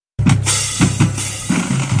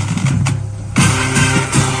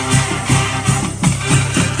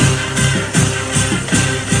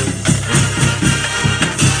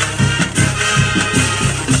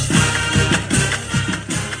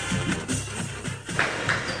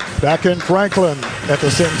Back in Franklin at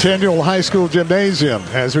the Centennial High School Gymnasium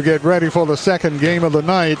as we get ready for the second game of the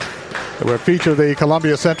night. We'll feature the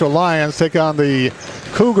Columbia Central Lions take on the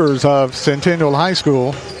Cougars of Centennial High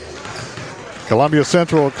School. Columbia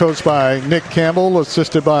Central coached by Nick Campbell,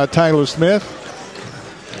 assisted by Tyler Smith,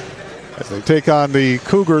 as they take on the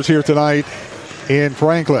Cougars here tonight in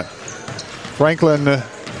Franklin. Franklin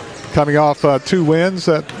coming off 2 wins.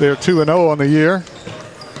 They're 2-0 on the year.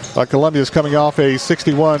 Columbia's coming off a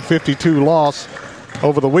 61-52 loss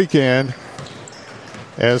over the weekend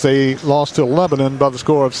as they lost to Lebanon by the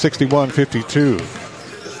score of 61-52.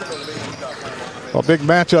 A big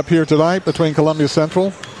matchup here tonight between Columbia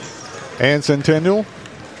Central and Centennial,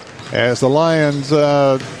 as the Lions,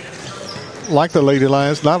 like the Lady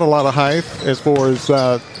Lions, not a lot of height as far as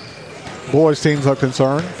boys teams are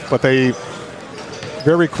concerned, but they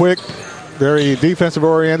very quick, very defensive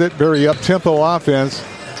oriented, very up-tempo offense,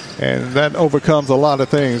 and that overcomes a lot of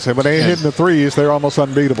things. And when they hit the threes, they're almost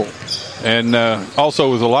unbeatable. And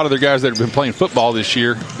also with a lot of their guys that have been playing football this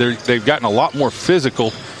year, they've gotten a lot more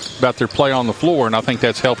physical about their play on the floor, and I think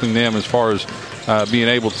that's helping them as far as being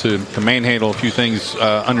able to manhandle a few things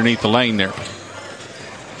underneath the lane there.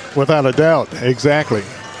 Without a doubt, exactly.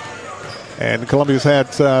 And Columbia's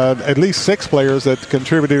had at least 6 players that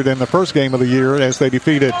contributed in the first game of the year as they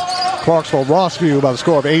defeated Clarksville-Rossview by the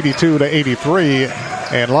score of 82-83.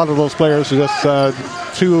 And a lot of those players are just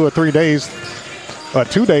 2 or 3 days,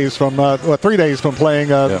 2 days from, 3 days from playing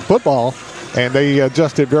football, and they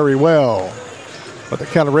adjusted very well. But they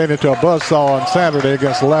kind of ran into a buzzsaw on Saturday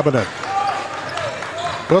against Lebanon.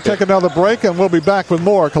 We'll take another break, and we'll be back with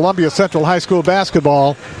more Columbia Central High School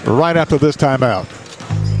basketball right after this timeout.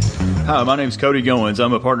 Hi, my name is Cody Goins.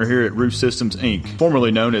 I'm a partner here at Roof Systems, Inc.,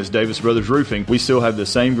 formerly known as Davis Brothers Roofing. We still have the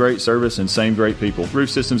same great service and same great people. Roof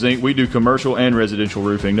Systems, Inc., we do commercial and residential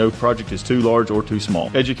roofing. No project is too large or too small.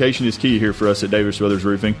 Education is key here for us at Davis Brothers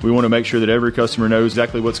Roofing. We want to make sure that every customer knows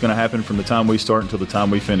exactly what's going to happen from the time we start until the time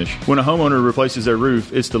we finish. When a homeowner replaces their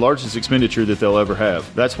roof, it's the largest expenditure that they'll ever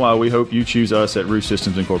have. That's why we hope you choose us at Roof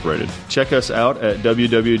Systems Incorporated. Check us out at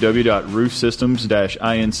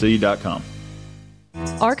www.roofsystems-inc.com.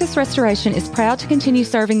 Arcus Restoration is proud to continue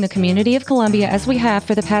serving the community of Columbia as we have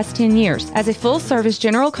for the past 10 years. As a full-service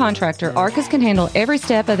general contractor, Arcus can handle every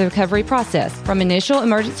step of the recovery process, from initial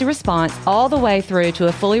emergency response all the way through to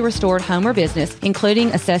a fully restored home or business, including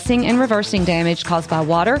assessing and reversing damage caused by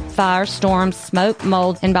water, fire, storms, smoke,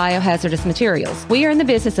 mold, and biohazardous materials. We are in the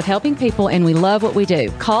business of helping people, and we love what we do.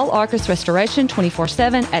 Call Arcus Restoration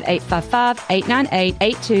 24/7 at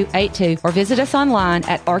 855-898-8282 or visit us online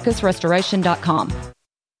at arcusrestoration.com.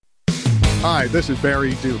 Hi, this is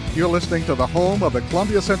Barry Duke. You're listening to the home of the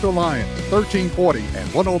Columbia Central Lions, 1340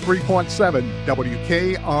 and 103.7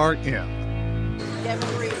 WKRM.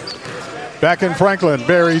 Back in Franklin,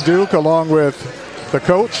 Barry Duke along with the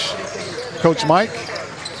coach, Coach Mike,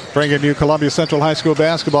 bringing you Columbia Central High School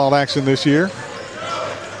basketball action this year.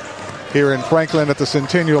 Here in Franklin at the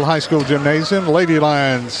Centennial High School Gymnasium, Lady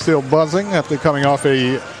Lions still buzzing after coming off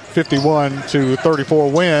a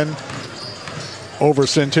 51-34 win over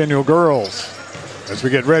Centennial Girls. As we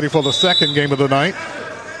get ready for the second game of the night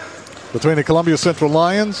between the Columbia Central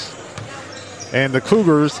Lions and the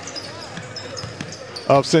Cougars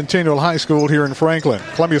of Centennial High School here in Franklin.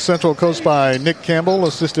 Columbia Central coached by Nick Campbell,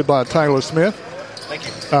 assisted by Tyler Smith. Thank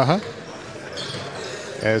you.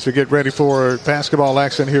 As we get ready for basketball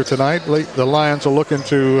action here tonight, the Lions are looking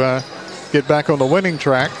to get back on the winning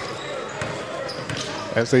track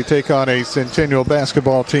as they take on a Centennial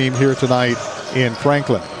basketball team here tonight in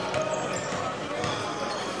Franklin.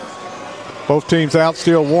 Both teams out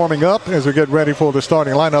still warming up as we get ready for the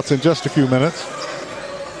starting lineups in just a few minutes.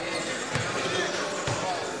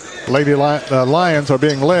 The Lions are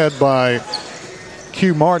being led by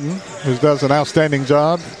Q Martin, who does an outstanding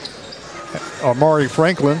job. Amari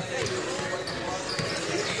Franklin,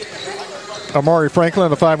 a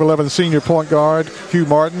 5'11 senior point guard. Q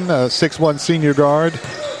Martin, a 6'1 senior guard.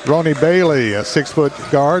 Ronnie Bailey, a 6-foot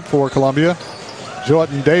guard for Columbia.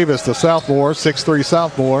 Jordan Davis, the sophomore, 6'3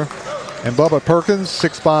 sophomore. And Bubba Perkins,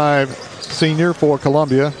 6'5 senior for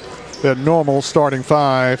Columbia. The normal starting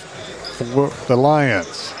 5 for the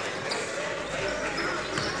Lions.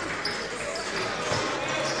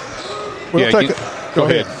 Go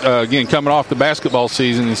ahead. Again, coming off the basketball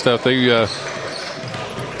season and stuff, the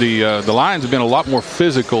Lions have been a lot more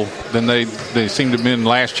physical than they seemed to have been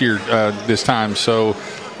last year this time. So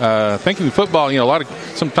thinking football,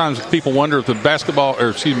 sometimes people wonder if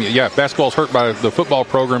basketball's hurt by the football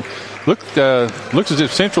program. Looks as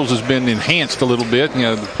if Central's has been enhanced a little bit.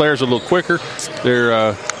 The players are a little quicker.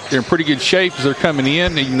 They're in pretty good shape as they're coming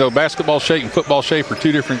in. Even though basketball shape and football shape are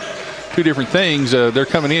two different things, they're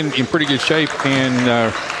coming in pretty good shape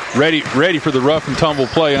and ready for the rough and tumble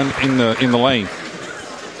play in the lane.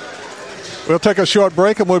 We'll take a short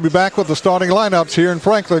break, and we'll be back with the starting lineups here in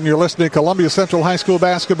Franklin. You're listening to Columbia Central High School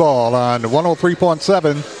basketball on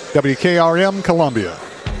 103.7 WKRM Columbia.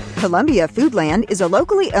 Columbia Foodland is a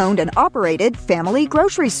locally owned and operated family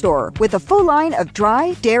grocery store with a full line of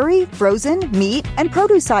dry, dairy, frozen, meat, and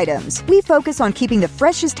produce items. We focus on keeping the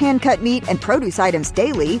freshest hand-cut meat and produce items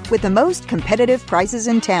daily with the most competitive prices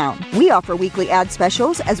in town. We offer weekly ad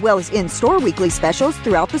specials as well as in-store weekly specials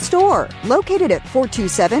throughout the store. Located at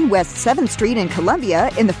 427 West 7th Street in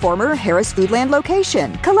Columbia in the former Harris Foodland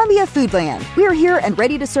location. Columbia Foodland. We're here and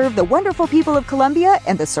ready to serve the wonderful people of Columbia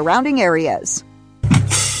and the surrounding areas.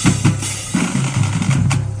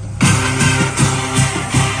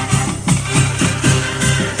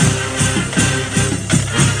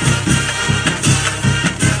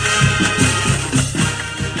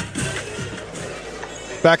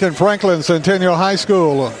 Back in Franklin, Centennial High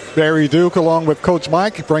School, Barry Duke along with Coach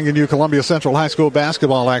Mike bringing you Columbia Central High School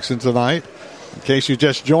basketball action tonight. In case you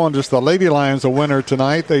just joined us, the Lady Lions a winner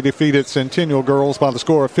tonight. They defeated Centennial girls by the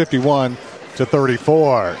score of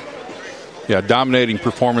 51-34. Yeah, dominating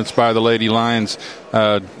performance by the Lady Lions,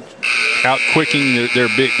 out-quicking their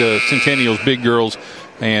big, Centennial's big girls,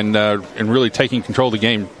 and really taking control of the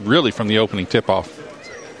game really from the opening tip-off.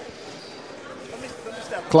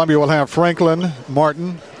 Columbia will have Franklin,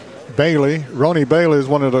 Martin, Bailey. Ronnie Bailey is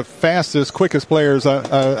one of the fastest, quickest players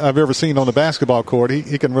I've ever seen on the basketball court.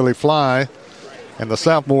 He can really fly. And the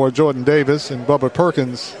sophomore, Jordan Davis, and Bubba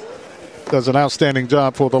Perkins does an outstanding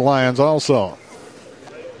job for the Lions also.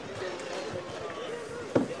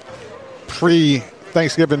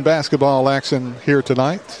 Pre-Thanksgiving basketball action here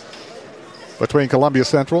tonight between Columbia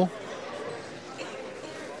Central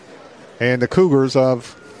and the Cougars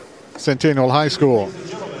of Centennial High School.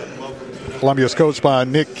 Columbia is coached by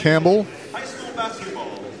Nick Campbell.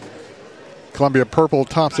 Columbia purple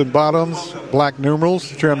tops and bottoms, black numerals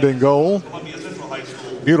trimmed in gold.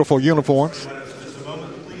 Beautiful uniforms.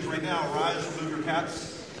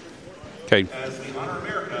 Okay.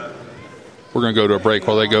 We're going to go to a break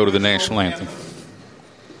while they go to the national anthem.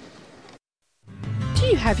 Do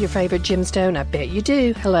you have your favorite gemstone? I bet you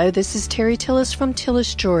do. Hello, this is Terry Tillis from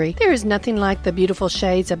Tillis Jewelry. There is nothing like the beautiful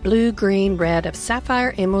shades of blue, green, red, of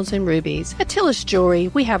sapphire, emeralds, and rubies. At Tillis Jewelry,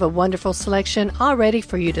 we have a wonderful selection all ready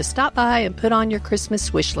for you to stop by and put on your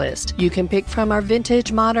Christmas wish list. You can pick from our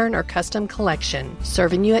vintage, modern, or custom collection.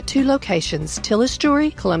 Serving you at 2 locations, Tillis Jewelry,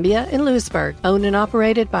 Columbia, and Lewisburg. Owned and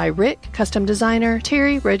operated by Rick, custom designer,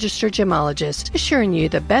 Terry, registered gemologist. Assuring you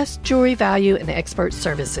the best jewelry value and expert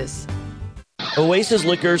services. Oasis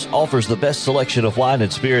Liquors offers the best selection of wine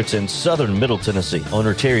and spirits in southern Middle Tennessee.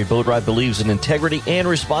 Owner Terry Boatwright believes in integrity and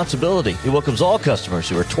responsibility. He welcomes all customers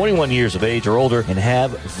who are 21 years of age or older and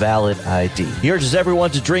have valid ID. He urges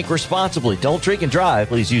everyone to drink responsibly. Don't drink and drive.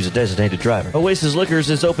 Please use a designated driver. Oasis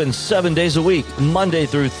Liquors is open 7 days a week, Monday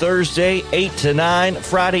through Thursday, 8 to 9,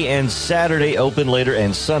 Friday and Saturday open later,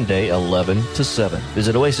 and Sunday, 11 to 7.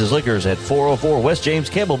 Visit Oasis Liquors at 404 West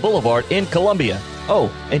James Campbell Boulevard in Columbia.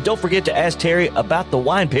 Oh, and don't forget to ask Terry about the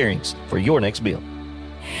wine pairings for your next meal.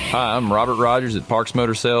 Hi, I'm Robert Rogers at Parks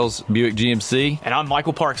Motor Sales Buick GMC. And I'm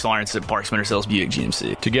Michael Parks Lawrence at Parks Motor Sales Buick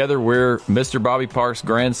GMC. Together, we're Mr. Bobby Parks'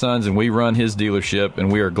 grandsons, and we run his dealership,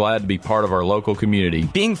 and we are glad to be part of our local community.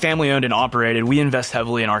 Being family-owned and operated, we invest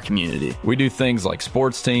heavily in our community. We do things like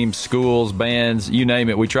sports teams, schools, bands, you name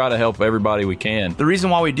it. We try to help everybody we can. The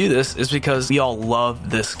reason why we do this is because we all love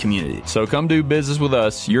this community. So come do business with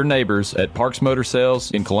us, your neighbors, at Parks Motor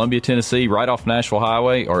Sales in Columbia, Tennessee, right off Nashville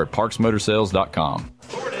Highway, or at parksmotorsales.com.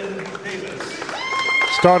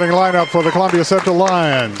 Starting lineup for the Columbia Central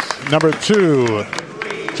Lions. Number 2,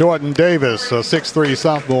 Jordan Davis, a 6'3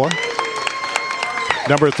 sophomore.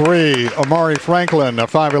 Number 3, Amari Franklin, a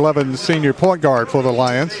 5'11 senior point guard for the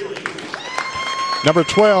Lions. Number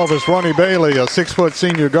 12 is Ronnie Bailey, a 6'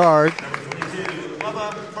 senior guard.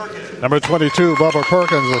 Number 22, Bubba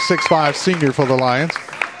Perkins, a 6'5 senior for the Lions.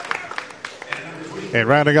 And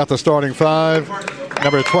rounding out the starting 5,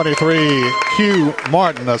 number 23, Hugh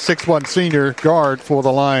Martin, a 6'1 senior guard for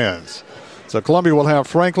the Lions. So Columbia will have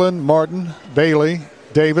Franklin, Martin, Bailey,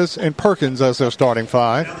 Davis, and Perkins as their starting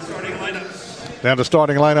 5. Now the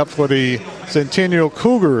starting lineup for the Centennial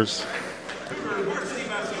Cougars.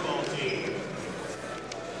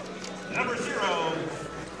 Number 0,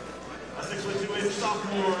 a 6'2"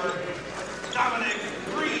 sophomore, Dominic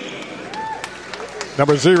Reed.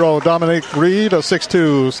 Number 0, Dominic Reed, a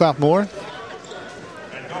 6'2 sophomore.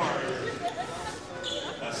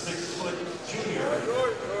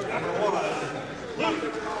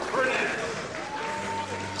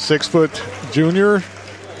 6-foot junior,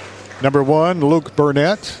 number 1, Luke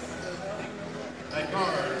Burnett.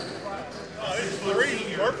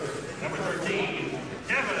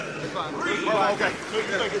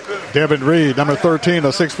 Devin Reed, number 13, a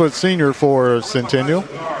 6-foot senior for Centennial.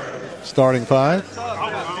 Starting 5.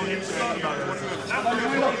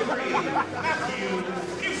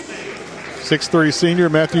 6'3" senior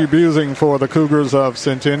Matthew Busing for the Cougars of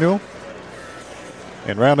Centennial.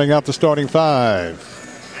 And rounding out the starting 5.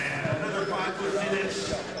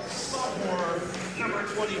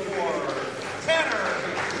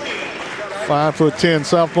 5'10"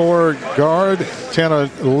 sophomore guard Tanner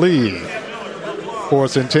Lee for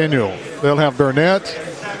Centennial. They'll have Burnett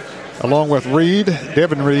along with Reed,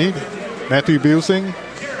 Devin Reed, Matthew Busing,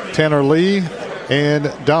 Tanner Lee,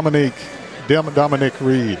 and Dominic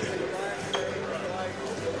Reed.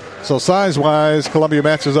 So size-wise, Columbia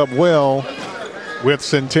matches up well with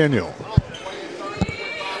Centennial.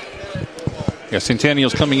 Yeah,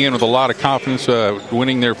 Centennial's coming in with a lot of confidence,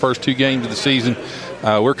 winning their first 2 games of the season.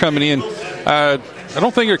 We're coming in. I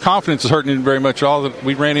don't think their confidence is hurting them very much at all.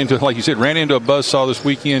 We ran into, like you said, a buzzsaw this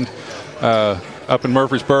weekend up in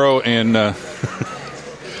Murfreesboro, and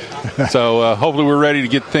so hopefully we're ready to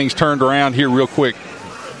get things turned around here real quick.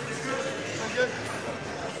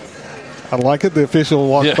 I like it. The official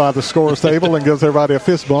walks by the scores table and gives everybody a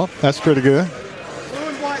fist bump. That's pretty good. Blue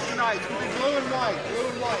and white tonight. It's going to be blue and white.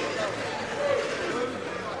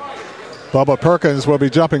 Bubba Perkins will be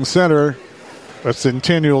jumping center with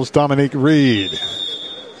Centennial's Dominique Reed.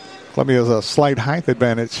 Columbia has a slight height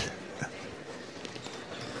advantage.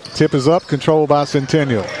 Tip is up, controlled by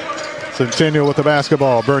Centennial. Centennial with the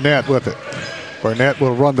basketball. Burnett with it. Burnett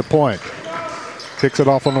will run the point. Kicks it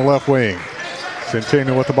off on the left wing.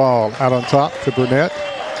 Centennial with the ball out on top to Burnett.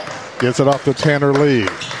 Gets it off to Tanner Lee.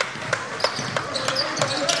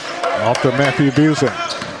 Off to Matthew Busing.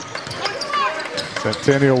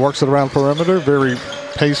 Centennial works it around the perimeter. Very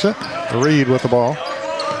patient. Reed with the ball.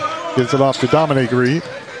 Gives it off to Dominic Reed.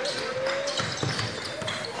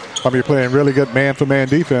 Probably playing really good man-to-man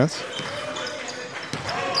defense.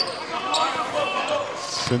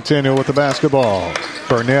 Centennial with the basketball.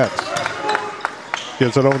 Burnett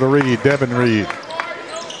gives it over to Reed. Devin Reed.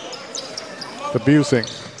 To Busing.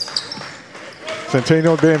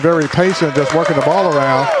 Centennial being very patient, just working the ball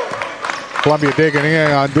around. Columbia digging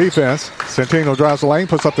in on defense. Centennial drives the lane,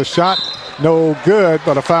 puts up the shot. No good,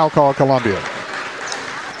 but a foul call Columbia.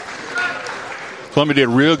 Columbia did a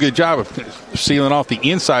real good job of sealing off the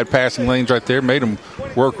inside passing lanes right there. Made them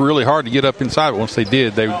work really hard to get up inside. But once they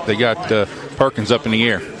did, they got Perkins up in the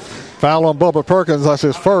air. Foul on Bubba Perkins. That's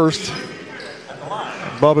his first.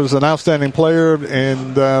 Bubba's an outstanding player,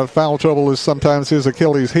 and foul trouble is sometimes his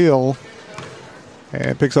Achilles heel.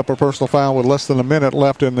 And picks up a personal foul with less than a minute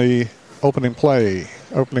left in the opening quarter.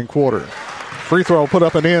 Free throw put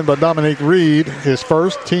up and in by Dominique Reed, his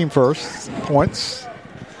first, team first points.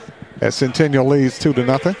 As Centennial leads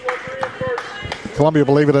 2-0. Columbia,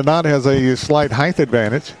 believe it or not, has a slight height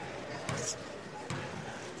advantage.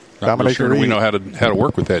 Dominique Reed. We know how to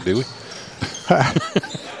work with that, do we?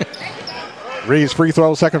 Reed's free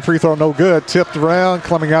throw, second free throw, no good. Tipped around,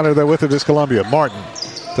 coming out of there with it is Columbia. Martin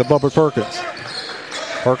to Bubba Perkins.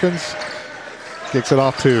 Perkins kicks it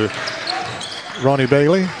off to Ronnie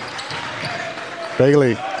Bailey.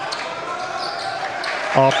 Bailey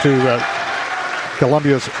off to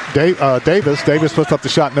Columbia's Davis. Davis puts up the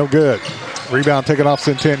shot, no good. Rebound taken off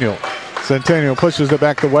Centennial. Centennial pushes it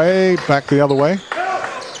back the other way.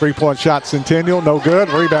 3-point shot Centennial, no good.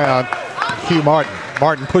 Rebound, Hugh Martin.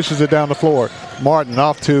 Martin pushes it down the floor. Martin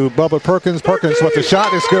off to Bubba Perkins. Perkins with the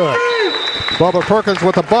shot is good. Bubba Perkins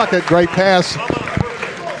with the bucket. Great pass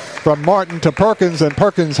from Martin to Perkins, and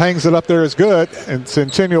Perkins hangs it up there is good, and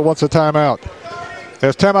Centennial wants a timeout.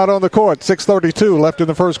 There's timeout on the court. 6:32 left in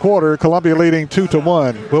the first quarter. Columbia leading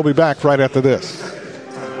 2-1. We'll be back right after this.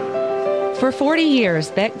 For 40 years,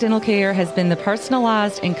 Beck Dental Care has been the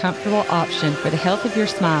personalized and comfortable option for the health of your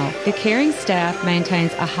smile. The caring staff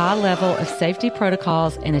maintains a high level of safety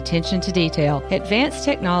protocols and attention to detail. Advanced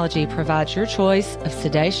technology provides your choice of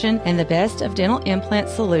sedation and the best of dental implant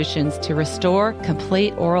solutions to restore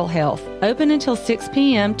complete oral health. Open until 6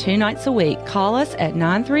 p.m. 2 nights a week. Call us at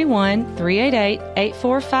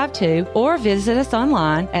 931-388-8452 or visit us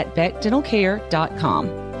online at beckdentalcare.com.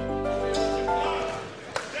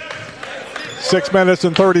 6 minutes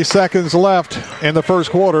and 30 seconds left in the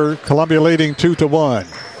first quarter. Columbia leading 2-1.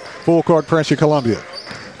 Full court pressure, Columbia.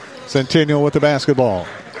 Centennial with the basketball.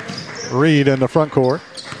 Reed in the front court.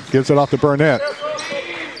 Gives it off to Burnett.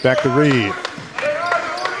 Back to Reed.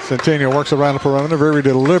 Centennial works around the perimeter. Very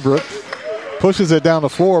deliberate pushes it down the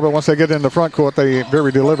floor, but once they get in the front court, they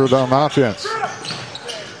very deliberate on offense.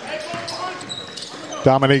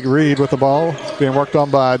 Dominique Reed with the ball, being worked on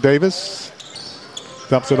by Davis.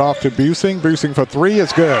 Dumps it off to Busing. Busing for three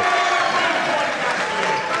is good.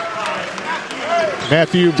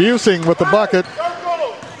 Matthew Busing with the bucket.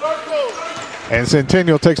 And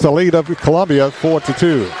Centennial takes the lead of Columbia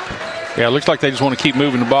 4-2. Yeah, it looks like they just want to keep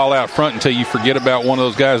moving the ball out front until you forget about one of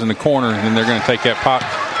those guys in the corner, and then they're going to take that pop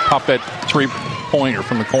that three-pointer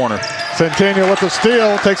from the corner. Centennial with the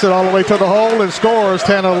steal, takes it all the way to the hole and scores.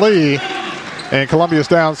 Tanner Lee. And Columbia's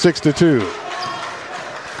down 6-2.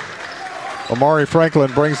 Omari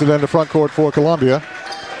Franklin brings it into front court for Columbia.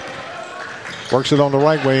 Works it on the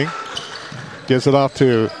right wing. Gives it off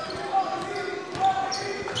to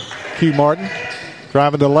Q Martin.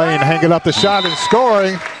 Driving the lane, hanging up the shot and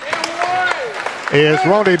scoring is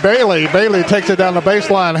Ronnie Bailey. Bailey takes it down the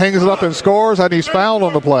baseline, hangs it up and scores, and he's fouled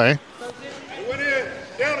on the play.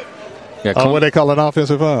 Yeah, what they call an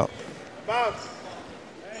offensive foul?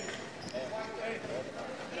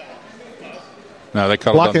 No, they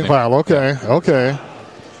call blocking it foul. Okay, okay.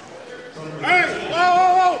 Hey,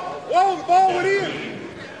 whoa, the ball went in.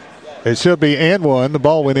 It should be and one. The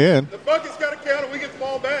ball went in. The bucket's got to count and we get the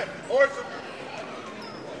ball back. Or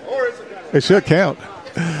is it? It should count.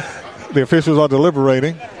 The officials are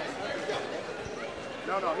deliberating. No,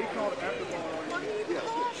 he called it after the ball.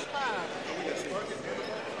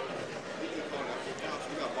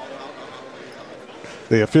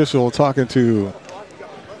 The official talking to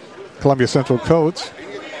Columbia Central coach.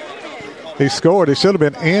 He scored. It should have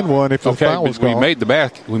been and one if the foul was called. We made the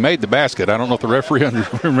basket. I don't know if the referee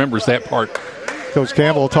remembers that part. Coach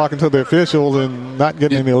Campbell talking to the officials and not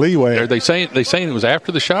getting any leeway. Are they saying it was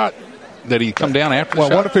after the shot? That he come down after the shot?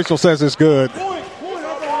 Well, one official says it's good.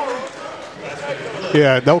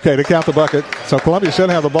 Yeah, okay, they count the bucket. So Columbia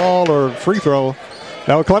should have the ball or free throw.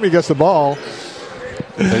 Now Columbia gets the ball.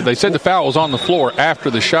 They said the foul was on the floor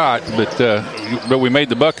after the shot, but we made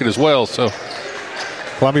the bucket as well. So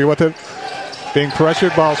Columbia with it. Being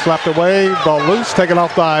pressured, ball slapped away, ball loose, taken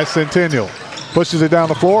off by Centennial. Pushes it down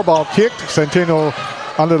the floor, ball kicked. Centennial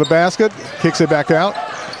under the basket, kicks it back out.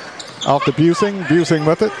 Off to Busing. Busing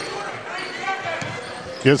with it.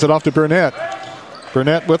 Gives it off to Burnett.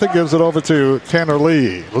 Burnett with it, gives it over to Tanner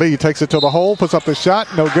Lee. Lee takes it to the hole, puts up the shot,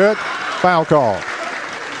 no good. Foul call.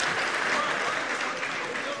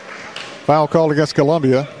 Foul call against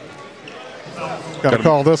Columbia. Got to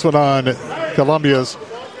call this one on Columbia's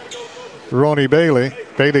Ronnie Bailey.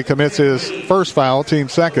 Bailey commits his first foul, team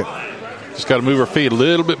second. Just got to move our feet a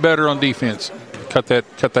little bit better on defense. Cut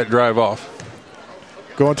that drive off.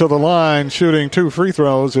 Going to the line, shooting 2 free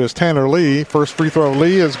throws is Tanner Lee. First free throw,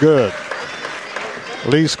 Lee is good.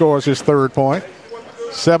 Lee scores his third point.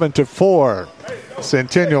 7-4.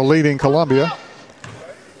 Centennial leading Columbia.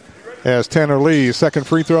 As Tanner Lee, second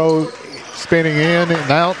free throw, spinning in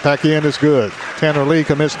and out, back in is good. Tanner Lee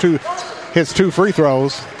hits 2 free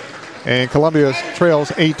throws, and Columbia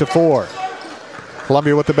trails 8-4.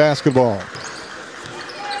 Columbia with the basketball.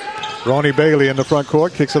 Ronnie Bailey in the front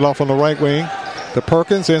court, kicks it off on the right wing to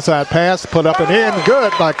Perkins. Inside pass, put up and in,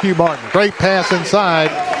 good by Q Martin. Great pass inside,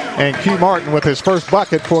 and Q Martin with his first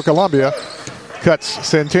bucket for Columbia cuts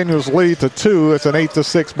Centennial's lead to 2. It's an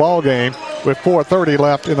 8-6 ball game with 4:30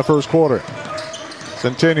 left in the first quarter.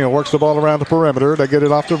 Centennial works the ball around the perimeter. They get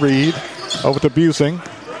it off to Reed, over to Busing,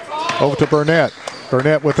 over to Burnett.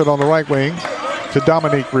 Burnett with it on the right wing to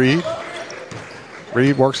Dominique Reed.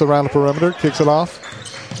 Reed works around the perimeter, kicks it off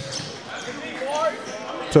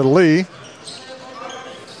to Lee,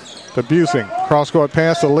 to Busing. Cross-court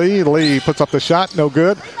pass to Lee. Lee puts up the shot, no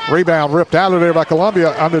good. Rebound ripped out of there by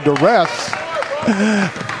Columbia under duress.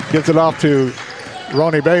 Gives it off to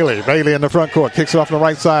Ronnie Bailey. Bailey in the front court, kicks it off on the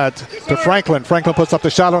right side to Franklin. Franklin puts up the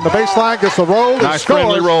shot on the baseline, gets the roll. Nice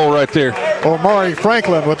friendly roll right there. Omari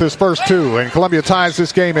Franklin with his first 2, and Columbia ties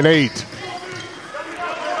this game at 8.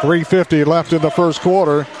 3:50 left in the first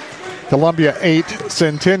quarter. Columbia 8,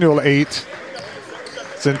 Centennial 8.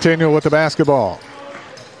 Centennial with the basketball.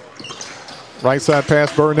 Right side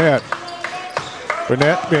pass, Burnett.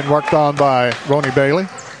 Burnett being worked on by Ronnie Bailey.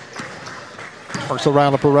 Works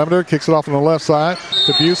around the perimeter, kicks it off on the left side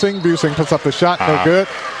to Busing. Busing puts up the shot, no good.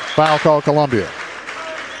 Foul call Columbia.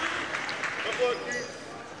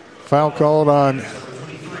 Foul called on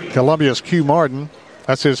Columbia's Q Martin.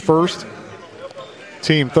 That's his first,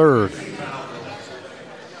 team third.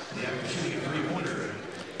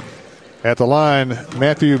 At the line,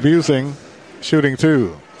 Matthew Busing shooting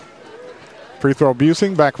 2. Free throw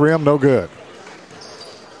Busing, back rim, no good.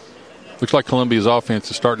 Looks like Columbia's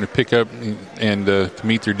offense is starting to pick up and to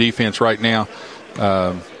meet their defense right now.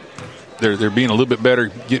 they're being a little bit better,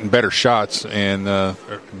 getting better shots, and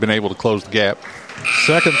been able to close the gap.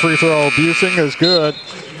 Second free throw, Busing is good.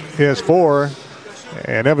 He has 4.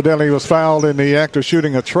 And evidently he was fouled in the act of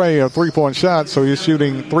shooting a tray of three-point shots, so he's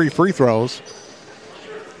shooting 3 free throws.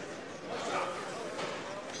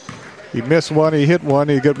 He missed one, he hit one,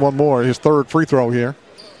 he get one more. His 3rd free throw here.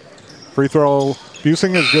 Free throw,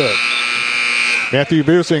 Busing is good. Matthew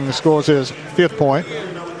Busing scores his 5th point.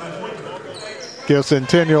 Gives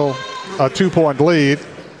Centennial a 2-point lead.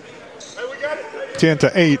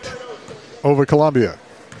 10-8 over Columbia.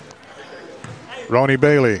 Ronnie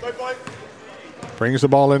Bailey brings the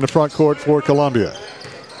ball in the front court for Columbia.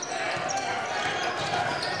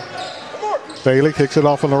 Bailey kicks it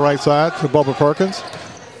off on the right side to Bubba Perkins.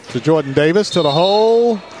 To Jordan Davis, to the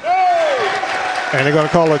hole. And they're going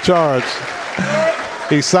to call a charge.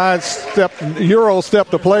 He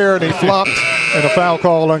Euro-stepped the player, and he flopped, and a foul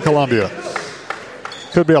call on Columbia.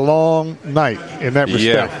 Could be a long night in that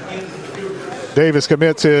respect. Yeah. Davis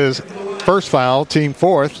commits his 1st foul, team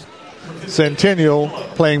 4th. Centennial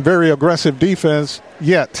playing very aggressive defense,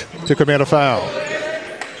 yet to commit a foul.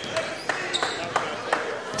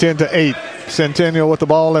 10-8. Centennial with the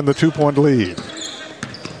ball and the 2-point lead.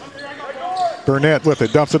 Burnett with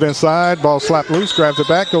it, dumps it inside. Ball slapped loose, grabs it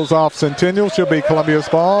back, goes off Centennial. Should be Columbia's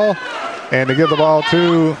ball. And to give the ball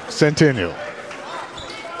to Centennial.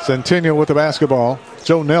 Centennial with the basketball.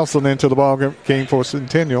 Joe Nelson into the ball game for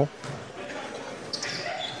Centennial.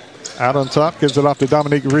 Out on top, gives it off to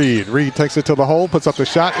Dominique Reed. Reed takes it to the hole, puts up the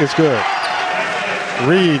shot. It's good.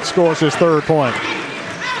 Reed scores his 3rd point.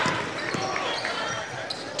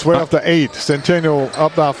 12-8. Centennial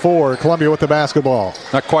up by 4. Columbia with the basketball.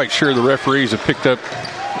 Not quite sure the referees have picked up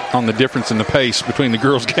on the difference in the pace between the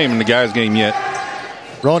girls' game and the guys' game yet.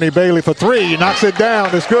 Ronnie Bailey for 3. Knocks it down.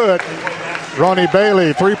 It's good. Ronnie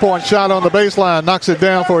Bailey, 3-point shot on the baseline. Knocks it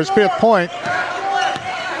down for his 5th point.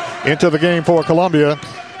 Into the game for Columbia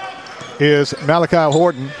is Malachi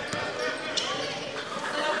Horton.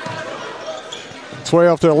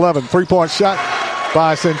 12-11. 3-point shot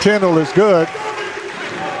by Centennial is good.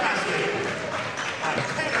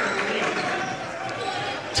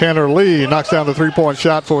 Tanner Lee knocks down the 3-point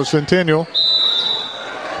shot for Centennial.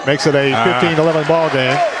 Makes it a 15-11 ball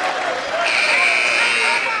game.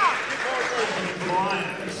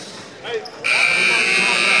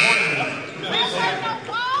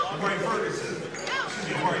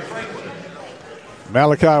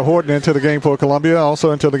 Malachi Horton into the game for Columbia.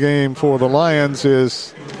 Also into the game for the Lions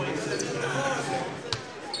is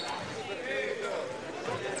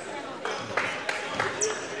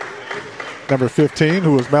number 15,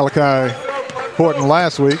 who was Malachi Horton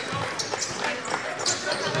last week.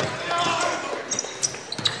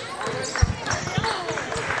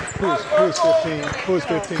 Who's 15? Who's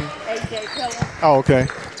 15? AJ Pillar. Oh, okay.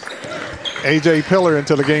 AJ Pillar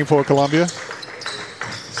into the game for Columbia.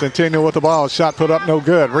 Centennial with the ball. Shot put up, no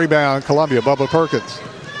good. Rebound, Columbia. Bubba Perkins.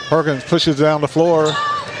 Perkins pushes down the floor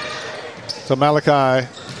to Malachi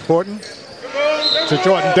Horton. To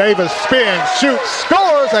Jordan Davis. Spins, shoots,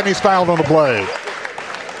 scores, and he's fouled on the play.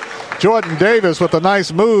 Jordan Davis with a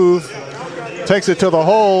nice move. Takes it to the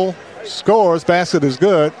hole. Scores. Basket is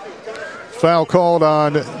good. Foul called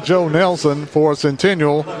on Joe Nelson for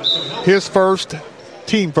Centennial. His first,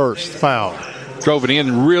 team first foul. Drove it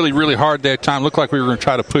in really, really hard that time. Looked like we were going to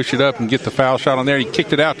try to push it up and get the foul shot on there. He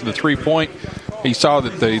kicked it out to the 3-point. He saw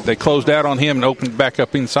that they closed out on him and opened back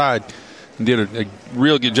up inside and did a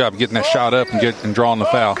real good job of getting that shot up and drawing the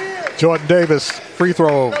foul. Jordan Davis, free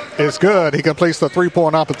throw is good. He completes the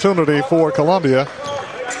 3-point opportunity for Columbia.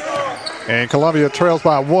 And Columbia trails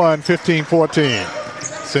by 1, 15-14.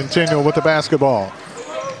 Centennial with the basketball.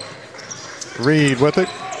 Reed with it.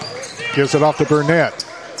 Gives it off to Burnett.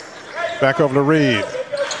 Back over to Reed.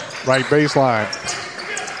 Right baseline.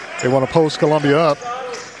 They want to post Columbia up.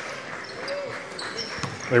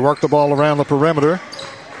 They work the ball around the perimeter.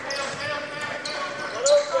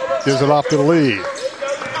 Gives it off to the lead.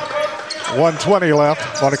 1:20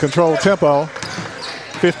 left on a controlled tempo.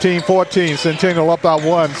 15-14. Centennial up by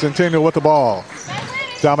 1. Centennial with the ball.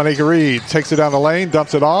 Dominique Reed takes it down the lane,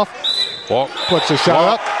 dumps it off. Walk. Puts the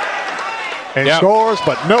shot up. And scores,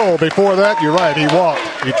 but no, before that, you're right, he walked.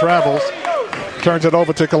 He travels. Turns it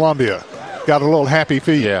over to Columbia. Got a little happy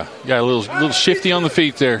feet. Yeah, got a little shifty on the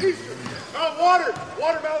feet there. Water,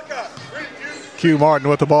 Malachi. Q Martin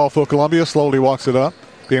with the ball for Columbia. Slowly walks it up.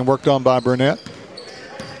 Being worked on by Burnett.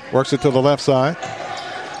 Works it to the left side.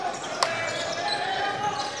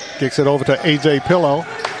 Kicks it over to A.J. Pillow.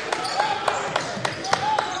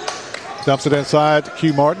 Dumps it inside.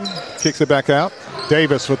 Q Martin kicks it back out.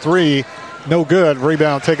 Davis for 3. No good.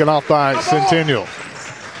 Rebound taken off by Centennial.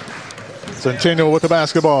 Centennial with the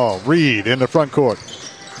basketball. Reed in the front court.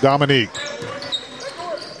 Dominique.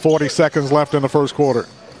 40 seconds left in the first quarter.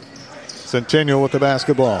 Centennial with the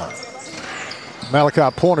basketball. Malachi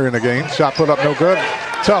Pointer in the game. Shot put up no good.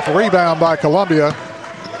 Tough rebound by Columbia.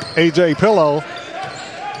 A.J. Pillow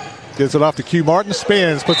gives it off to Q Martin.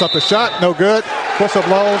 Spins, puts up the shot. No good. Whistle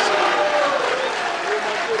blows.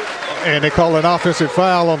 And they call an offensive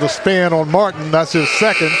foul on the spin on Martin. That's his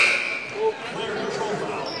second.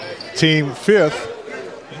 Team fifth.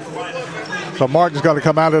 So Martin's going to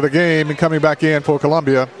come out of the game, and coming back in for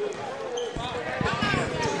Columbia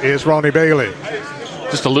is Ronnie Bailey.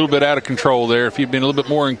 Just a little bit out of control there. If he'd been a little bit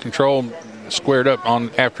more in control, squared up on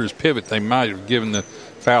after his pivot, they might have given the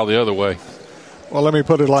foul the other way. Well, let me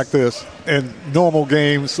put it like this. In normal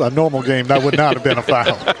games, a normal game, that would not have been a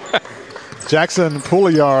foul. Jackson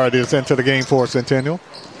Pouliard is into the game for Centennial.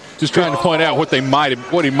 Just trying to point out what he might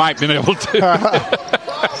have been able to do.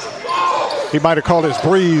 He might have called his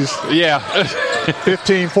breeze. Yeah.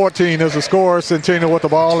 15-14 is the score. Centennial with the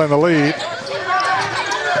ball in the lead.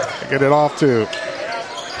 Get it off to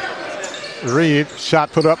Reed.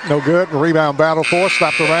 Shot put up, no good. Rebound battle for,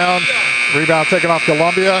 slapped around. Rebound taken off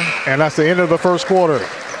Columbia, and that's the end of the first quarter.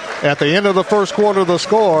 At the end of the first quarter, the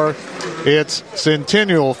score, it's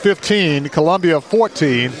Centennial 15, Columbia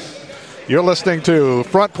 14. You're listening to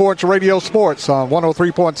Front Porch Radio Sports on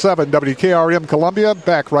 103.7 WKRM Columbia.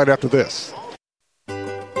 Back right after this.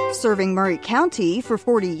 Serving Murray County for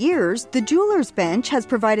 40 years, the Jewelers Bench has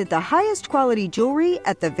provided the highest quality jewelry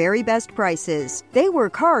at the very best prices. They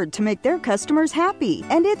work hard to make their customers happy,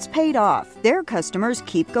 and it's paid off. Their customers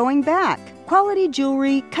keep going back. Quality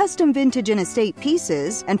jewelry, custom vintage and estate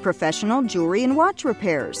pieces, and professional jewelry and watch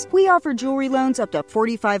repairs. We offer jewelry loans up to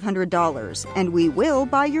 $4,500, and we will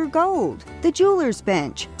buy your gold. The Jewelers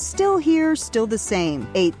Bench, still here, still the same.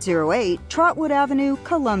 808 Trotwood Avenue,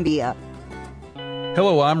 Columbia.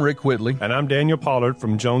 Hello, I'm Rick Whitley. And I'm Daniel Pollard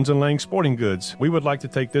from Jones & Lang Sporting Goods. We would like to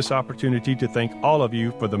take this opportunity to thank all of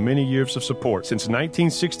you for the many years of support. Since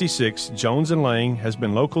 1966, Jones & Lang has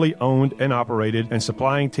been locally owned and operated and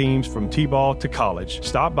supplying teams from T-ball to college.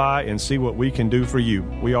 Stop by and see what we can do for you.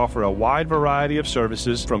 We offer a wide variety of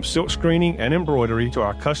services from silk screening and embroidery to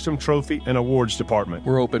our custom trophy and awards department.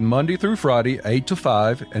 We're open Monday through Friday, 8 to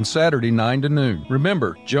 5, and Saturday, 9 to noon.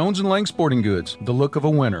 Remember, Jones & Lang Sporting Goods, the look of a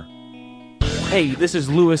winner. Hey, this is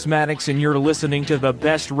Lewis Maddox, and you're listening to the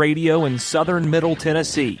best radio in southern Middle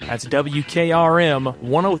Tennessee. That's WKRM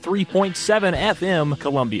 103.7 FM,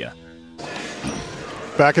 Columbia.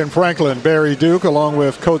 Back in Franklin, Barry Duke, along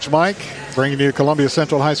with Coach Mike, bringing you Columbia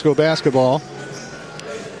Central High School basketball.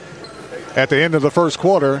 At the end of the first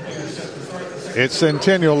quarter, it's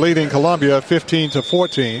Centennial leading Columbia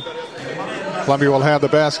 15-14. Columbia will have the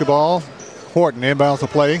basketball. Horton inbounds the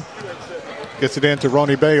play. Gets it into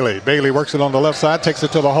Ronnie Bailey. Bailey works it on the left side, takes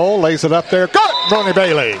it to the hole, lays it up there. Good! Ronnie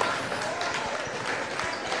Bailey.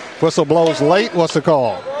 Whistle blows late. What's the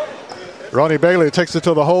call? Ronnie Bailey takes it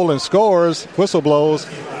to the hole and scores. Whistle blows,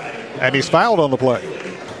 and he's fouled on the play.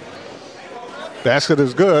 Basket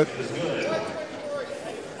is good.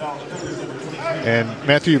 And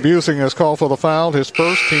Matthew Busing has called for the foul, his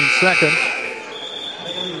first, team second.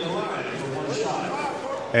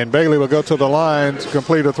 And Bailey will go to the line to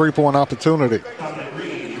complete a three-point opportunity.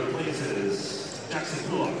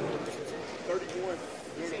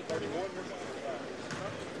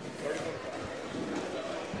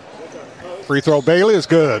 Free throw Bailey is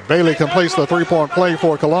good. Bailey completes the three-point play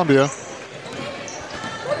for Columbia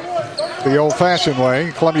the old-fashioned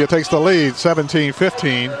way. Columbia takes the lead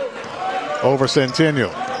 17-15 over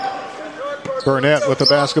Centennial. Burnett with the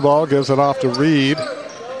basketball, gives it off to Reed.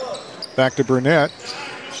 Back to Burnett.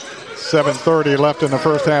 7:30 left in the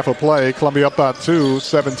first half of play. Columbia up by 2,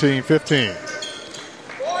 17-15.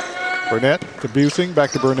 Burnett to Busing,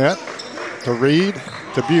 back to Burnett. To Reed,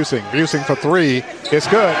 to Busing. Busing for three. It's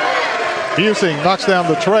good. Busing knocks down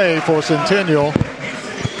the tray for Centennial.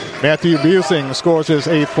 Matthew Busing scores his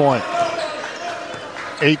 8th point.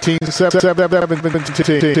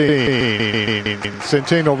 18-17.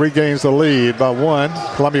 Centennial regains the lead by 1.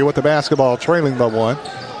 Columbia with the basketball, trailing by 1.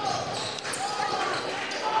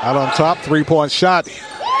 Out on top, three-point shot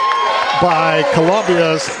by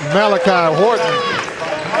Columbia's Malachi Horton.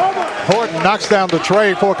 Horton knocks down the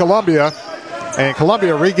tray for Columbia, and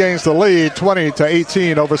Columbia regains the lead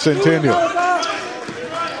 20-18 over Centennial.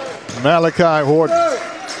 Malachi Horton.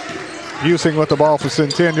 Busing with the ball for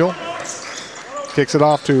Centennial. Kicks it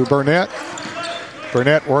off to Burnett.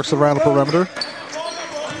 Burnett works around the perimeter.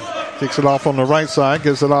 Kicks it off on the right side,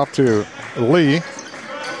 gives it off to Lee.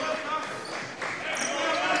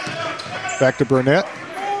 Back to Burnett.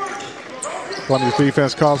 Columbia's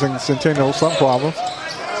defense causing Centennial some problems.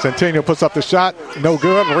 Centennial puts up the shot, no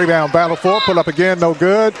good. Rebound battle for it, put up again, no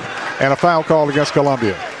good. And a foul called against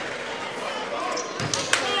Columbia.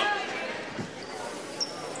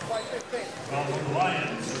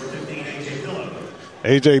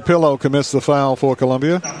 A.J. Pillow commits the foul for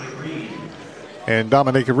Columbia. And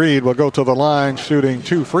Dominique Reed will go to the line shooting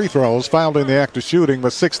 2 free throws. Fouled in the act of shooting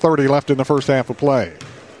with 6:30 left in the first half of play.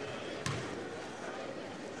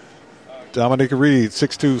 Dominique Reed,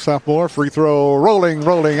 6'2" sophomore. Free throw,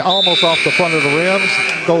 rolling, almost off the front of the rims.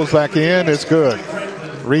 Goes back in, it's good.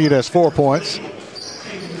 Reed has 4 points.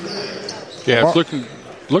 Yeah, it's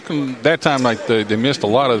looking that time like they missed a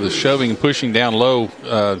lot of the shoving and pushing down low.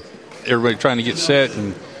 Everybody trying to get set,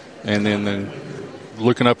 and then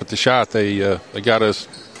looking up at the shot, they got us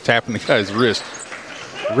tapping the guy's wrist.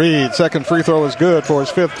 Reed, second free throw is good for his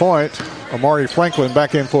 5th point. Amari Franklin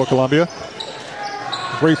back in for Columbia.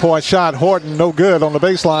 3-point shot, Horton, no good on the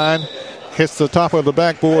baseline. Hits the top of the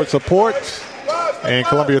backboard support, and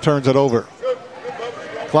Columbia turns it over.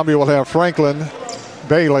 Columbia will have Franklin,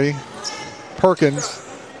 Bailey, Perkins,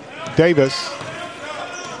 Davis,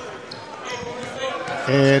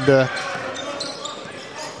 and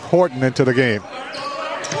Horton into the game.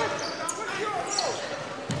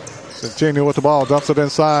 Centennial with the ball, dumps it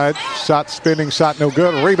inside. Shot spinning, shot no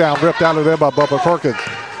good. Rebound ripped out of there by Bubba Perkins.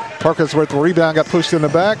 Perkins with the rebound, got pushed in the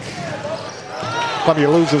back. Columbia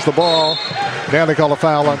loses the ball. Now they call a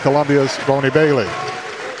foul on Columbia's Boney Bailey.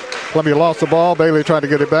 Columbia lost the ball. Bailey tried to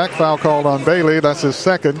get it back. Foul called on Bailey. That's his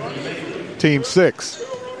second. Team 6.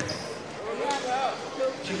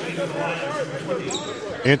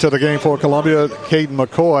 Into the game for Columbia, Caden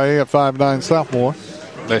McCoy, a 5'9" sophomore.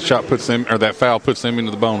 That foul puts them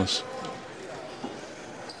into the bonus.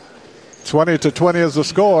 20-20 is the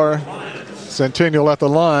score. Centennial at the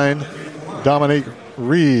line. Dominique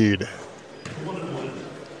Reed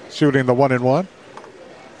shooting the 1-and-1.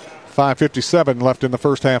 5:57 left in the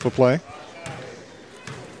first half of play.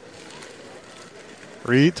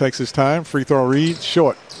 Reed takes his time. Free throw, Reed,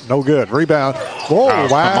 short. No good. Rebound. Oh,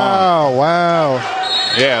 wow.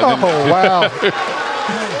 Yeah.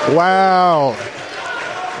 Wow.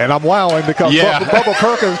 And I'm wowing because Bubba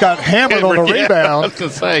Perkins got hammered on the rebound. I was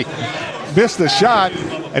going to say. Missed the shot.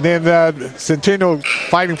 And then Centennial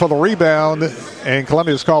fighting for the rebound. And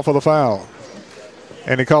Columbia's called for the foul.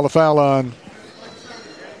 And he called a foul on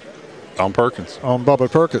Perkins. On Bubba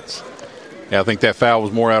Perkins. Yeah, I think that foul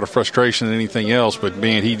was more out of frustration than anything else. But,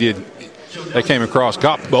 man, they came across,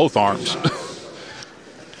 got both arms.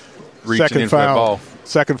 Reaching in for that ball.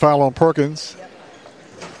 Second foul on Perkins.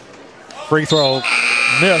 Free throw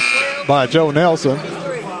missed by Joe Nelson.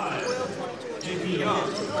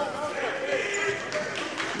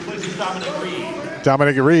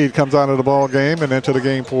 Dominic Reed comes out of the ball game, and into the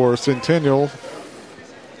game for Centennial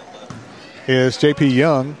is J.P.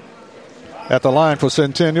 Young. At the line for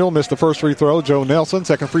Centennial, missed the first free throw. Joe Nelson,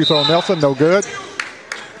 second free throw, Nelson, no good.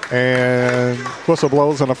 And whistle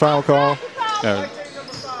blows and a foul call.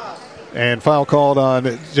 And foul called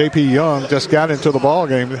on J.P. Young. Just got into the ball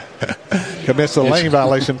game. Commits a lane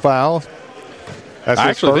violation foul. I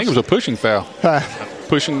actually think it was a pushing foul.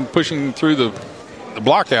 pushing through the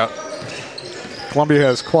block out. Columbia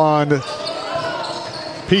has Quan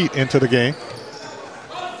Pete into the game.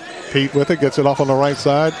 Pete with it, gets it off on the right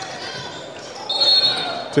side.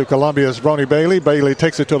 To Columbia's Brony Bailey. Bailey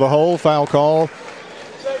takes it to the hole. Foul call.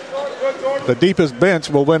 The deepest bench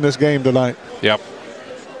will win this game tonight. Yep.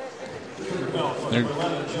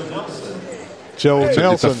 Joe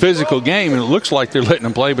Nelson. It's a physical game, and it looks like they're letting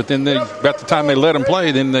them play, but then about the time they let them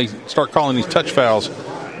play, then they start calling these touch fouls.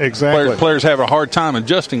 Exactly. Players have a hard time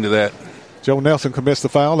adjusting to that. Joe Nelson commits the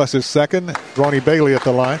foul. That's his second. Brony Bailey at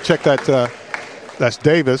the line. Check that. That's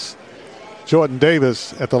Davis. Jordan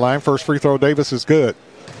Davis at the line. First free throw, Davis is good.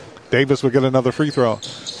 Davis will get another free throw.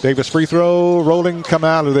 Davis free throw, rolling, come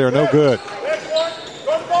out of there, no good.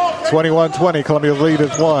 21-20, Columbia's lead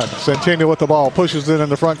is 1. Centennial with the ball, pushes it in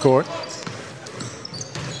the front court.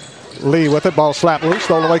 Lee with it, ball slapped loose,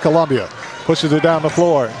 stole away Columbia. Pushes it down the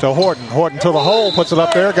floor to Horton. Horton to the hole, puts it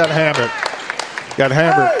up there, got hammered.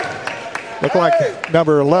 Look like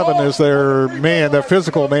number 11 is their man, their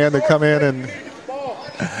physical man that come in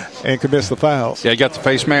and commits the fouls. Yeah, he got the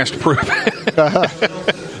face mask to prove it.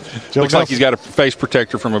 Looks like he's got a face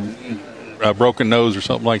protector from a broken nose or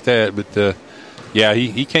something like that. But,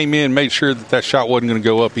 he came in, made sure that shot wasn't going to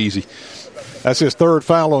go up easy. That's his third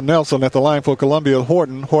foul on Nelson at the line for Columbia.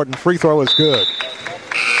 Horton free throw is good.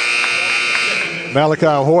 Malachi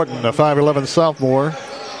Horton, a 5'11 sophomore,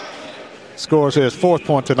 scores his 4th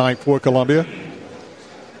point tonight for Columbia.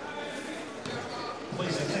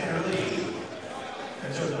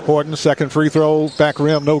 Horton, second free throw, back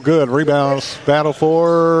rim, no good. Rebounds, battle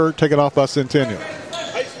for, taken off by Centennial.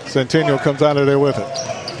 Centennial comes out of there with it.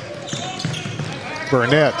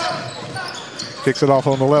 Burnett kicks it off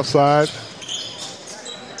on the left side.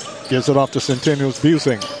 Gives it off to Centennial's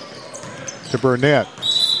Busing. To Burnett.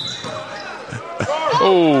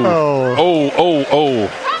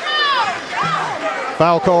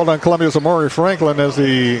 Foul called on Columbia's Amari Franklin as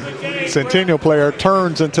the Centennial player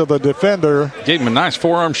turns into the defender. Gave him a nice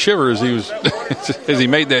forearm shiver as he was as he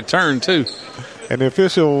made that turn too. And the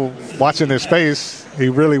official, watching his face, he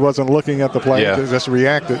really wasn't looking at the play. Yeah. Just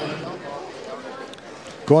reacted.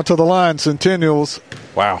 Going to the line, Centennials.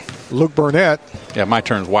 Wow. Luke Burnett. Yeah, my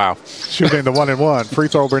turn's wow. Shooting the 1-and-1. Free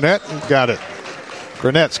throw, Burnett. Got it.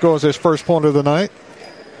 Burnett scores his first point of the night.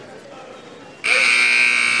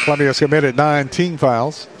 Columbia's committed 9 team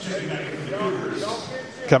fouls.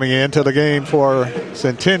 Coming into the game for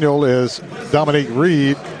Centennial is Dominique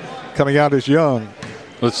Reed. Coming out is Young.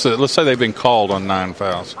 Let's say they've been called on 9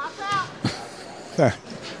 fouls.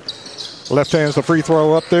 Left hand's the free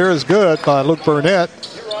throw up there is good by Luke Burnett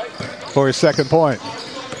for his second point.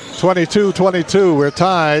 22-22. We're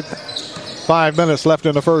tied. 5 minutes left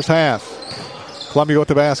in the first half. Columbia with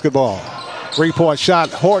the basketball. 3-point shot.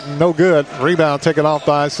 Horton, no good. Rebound taken off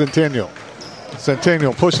by Centennial.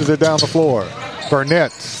 Centennial pushes it down the floor.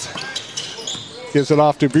 Burnett gives it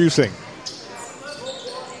off to Busing.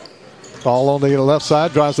 Ball on the left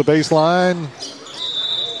side. Drives the baseline.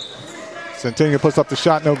 Centennial puts up the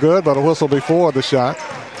shot, no good, but a whistle before the shot.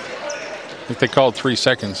 I think they called 3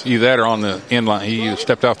 seconds. Either that or on the end line. He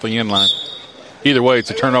stepped off the end line. Either way,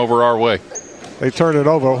 it's a turnover our way. They turn it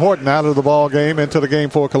over. Horton out of the ball game. Into the game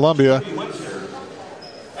for Columbia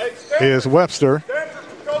is Webster.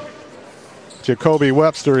 Jacoby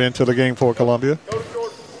Webster into the game for Columbia.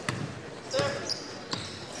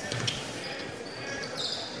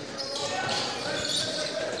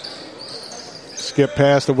 Skip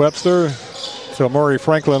past to Webster. To Murray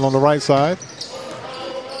Franklin on the right side.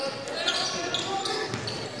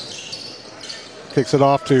 Kicks it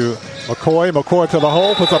off to McCoy. McCoy to the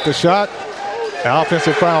hole. Puts up the shot. An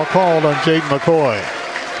offensive foul called on Jaden McCoy.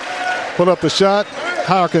 Put up the shot.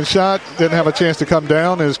 Hawkins shot. Didn't have a chance to come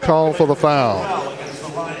down. Is called for the foul.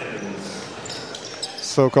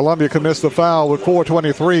 So Columbia commits the foul with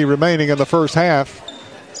 4:23 remaining in the first half.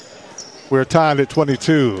 We're tied at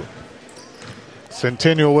 22.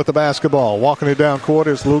 Centennial with the basketball. Walking it down court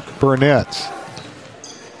is Luke Burnett.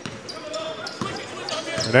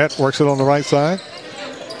 Burnett works it on the right side.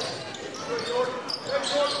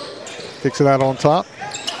 Kicks it out on top.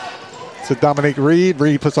 To Dominique Reed.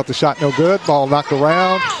 Reed puts up the shot, no good. Ball knocked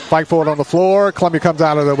around. Fight for it on the floor. Columbia comes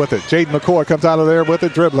out of there with it. Jaden McCoy comes out of there with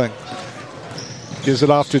it, dribbling. Gives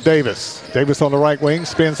it off to Davis. Davis on the right wing.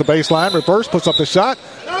 Spins the baseline. Reverse. Puts up the shot.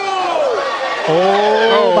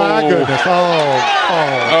 Oh, my goodness.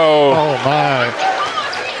 Oh, my.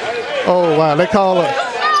 Oh, wow. They call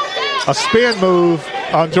a spin move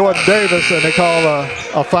on Jordan Davis, and they call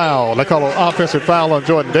a foul. They call an offensive foul on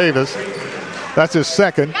Jordan Davis. That's his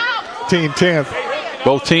second, team 10th.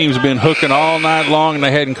 Both teams have been hooking all night long, and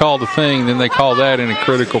they hadn't called a thing. Then they call that in a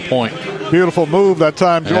critical point. Beautiful move that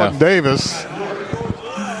time, Jordan Davis.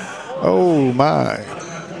 Oh, my.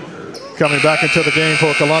 Coming back into the game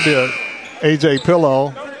for Columbia, A.J.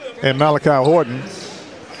 Pillow and Malachi Horton.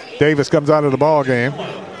 Davis comes out of the ball game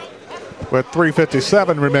with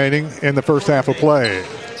 3:57 remaining in the first half of play.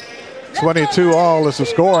 22 all is the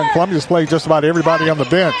score, and Columbia's played just about everybody on the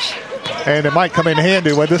bench. And it might come in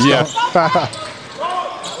handy with this one.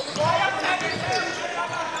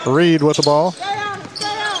 Reed with the ball.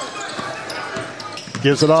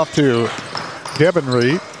 Gives it off to Devin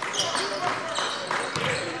Reed.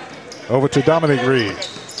 Over to Dominic Reed.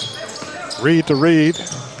 Reed to Reed.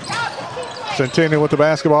 Centennial with the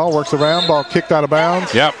basketball. Works around. Ball kicked out of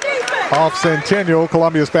bounds. Yep. Off Centennial.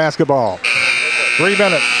 Columbia's basketball. 3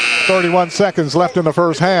 minutes, 31 seconds left in the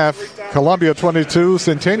first half. Columbia 22,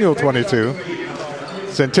 Centennial 22.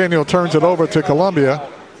 Centennial turns it over to Columbia.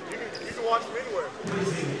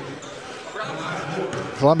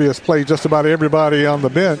 Columbia's played just about everybody on the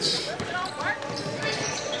bench.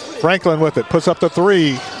 Franklin with it. Puts up the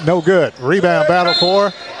three. No good. Rebound battle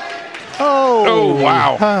for. Oh,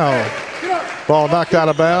 wow. Ball knocked out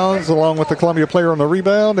of bounds along with the Columbia player on the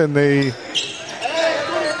rebound, and they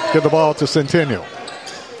give the ball to Centennial.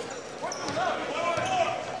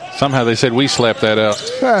 Somehow they said we slapped that out.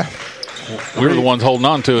 We were the ones holding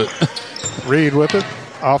on to it. Reed with it.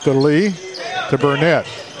 Off to Lee. To Burnett.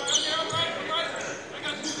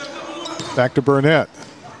 Back to Burnett.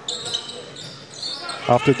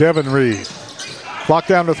 Off to Devin Reed. Clock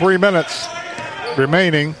down to 3 minutes.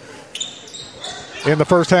 remaining in the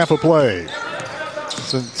first half of play.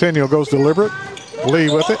 Centennial goes deliberate.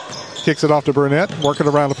 Lee with it. Kicks it off to Burnett. Working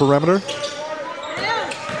around the perimeter.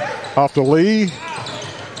 Off to Lee.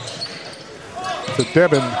 To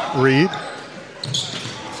Devin Reed.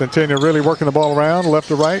 Centennial really working the ball around left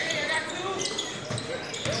to right.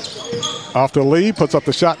 Off to Lee. Puts up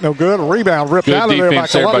the shot. No good. Rebound ripped out of there by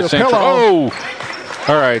Columbia. Central. Oh!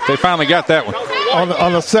 All right. They finally got that one.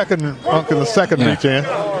 On the second reach in.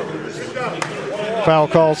 Foul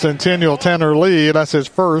call Centennial. Tanner Lee. That's his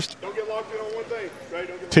first.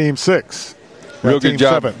 Team 6. Real good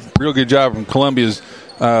job. 7. Real good job from Columbia's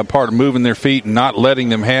part of moving their feet and not letting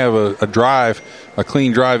them have a drive, a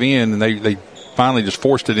clean drive in, and they finally just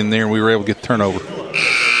forced it in there, and we were able to get the turnover.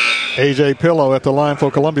 A.J. Pillow at the line for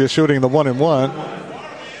Columbia shooting the 1-and-1.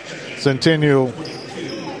 Centennial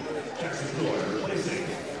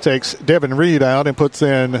takes Devin Reed out and puts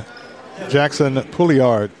in Jackson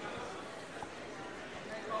Pouliard.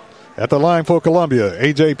 At the line for Columbia,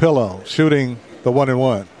 A.J. Pillow shooting the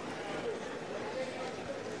 1-and-1.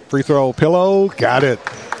 Free throw, Pillow, got it.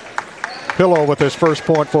 Pillow with his first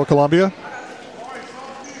point for Columbia.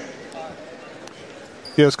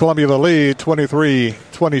 Gives Columbia the lead,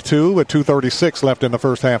 23-22 with 2:36 left in the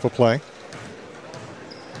first half of play.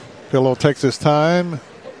 Pillow takes his time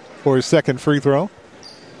for his second free throw.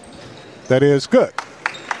 That is good.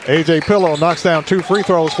 A.J. Pillow knocks down 2 free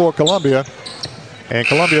throws for Columbia, and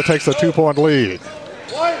Columbia takes a 2-point lead.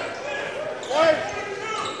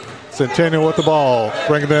 Centennial with the ball,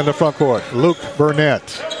 bringing it in the front court. Luke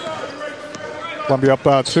Burnett. Columbia up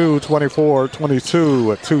by 2, 24-22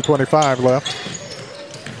 with 2:25 left.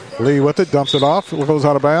 Lee with it, dumps it off, goes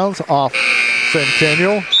out of bounds. Off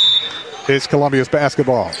Centennial. It's Columbia's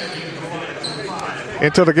basketball.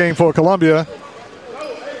 Into the game for Columbia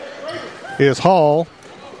is Hall.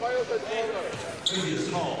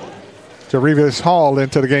 Jarevis Hall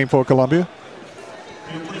into the game for Columbia.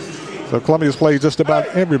 So Columbia's played just about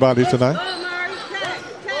everybody tonight.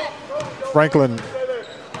 Franklin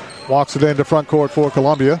walks it into front court for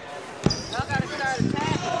Columbia.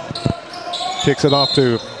 Kicks it off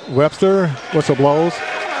to Webster. Whistle blows.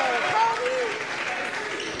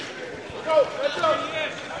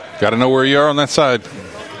 Got to know where you are on that side.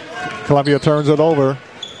 Columbia turns it over.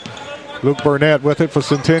 Luke Burnett with it for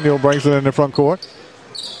Centennial. Brings it in the front court.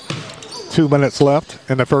 2 minutes left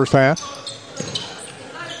in the first half.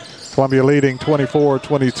 Columbia leading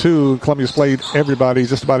 24-22. Columbia's played everybody,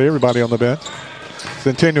 just about everybody on the bench.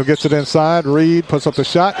 Centennial gets it inside. Reed puts up the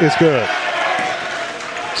shot. It's good.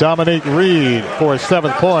 Dominique Reed for his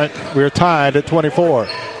 7th point. We're tied at 24.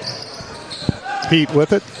 Pete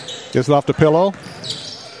with it. Gets it off the Pillow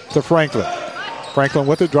to Franklin. Franklin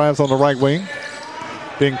with it. Drives on the right wing.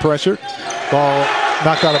 Being pressured. Ball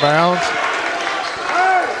knocked out of bounds.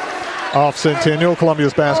 Off Centennial.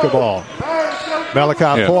 Columbia's basketball.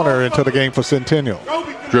 Malachi Corner into the game for Centennial.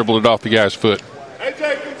 Dribbled it off the guy's foot.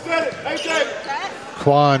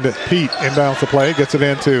 Quan Pete inbounds the play. Gets it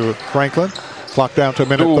into Franklin. Clock down to a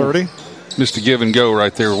minute 30. Missed a give and go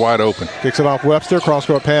right there, wide open. Kicks it off Webster.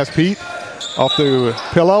 Cross-court pass Pete. Off to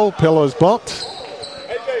Pillow. Pillow is bumped.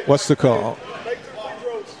 What's the call?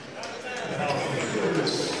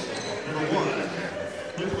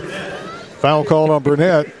 Foul called on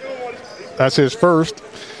Burnett. That's his first.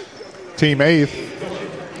 Team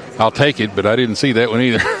 8th. I'll take it, but I didn't see that one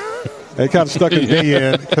either. They kind of stuck his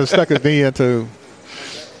knee in to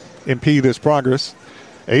impede his progress.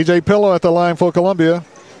 A.J. Pillow at the line for Columbia.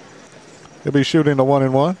 He'll be shooting the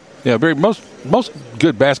 1-and-1. Yeah, most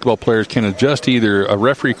good basketball players can adjust either a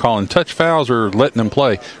referee calling touch fouls or letting them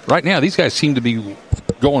play. Right now, these guys seem to be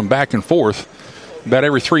going back and forth. About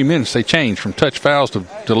every 3 minutes, they change from touch fouls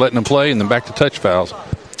to letting them play and then back to touch fouls.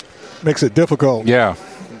 Makes it difficult. Yeah.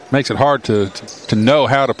 Makes it hard to know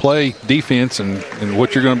how to play defense and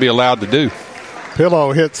what you're going to be allowed to do.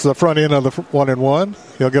 Pillow hits the front end of the 1-and-1.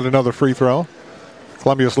 He'll get another free throw.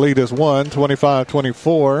 Columbia's lead is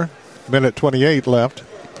 25-24. Minute 28 left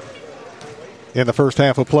in the first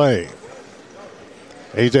half of play.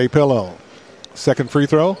 A.J. Pillow. Second free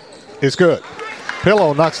throw is good.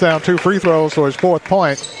 Pillow knocks down 2 free throws for his 4th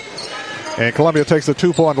point. And Columbia takes a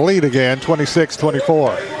 2-point lead again,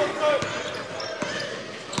 26-24.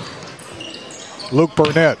 Luke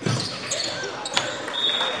Burnett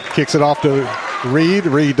kicks it off to Reed.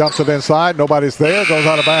 Reed dumps it inside. Nobody's there. Goes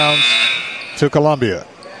out of bounds to Columbia.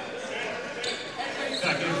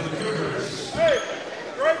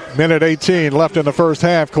 Minute 18 left in the first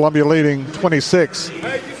half. Columbia leading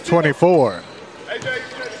 26-24.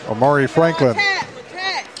 Omari Franklin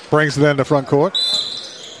brings it in the front court.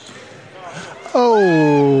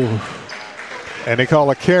 Oh. And they call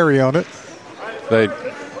a carry on it. He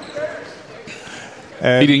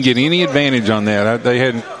didn't get any advantage on that. They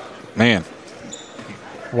hadn't, man.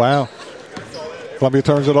 Wow. Columbia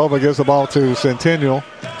turns it over, gives the ball to Centennial.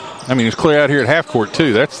 I mean, it's clear out here at half court,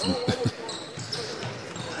 too. That's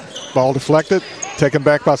ball deflected, taken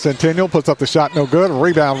back by Centennial, puts up the shot, no good.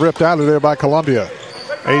 Rebound ripped out of there by Columbia.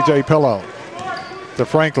 A.J. Pillow to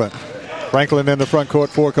Franklin. Franklin in the front court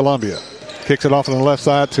for Columbia. Kicks it off on the left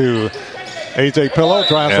side to A.J. Pillow.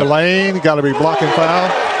 Drives the lane. Got to be blocking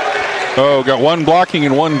foul. Oh, got one blocking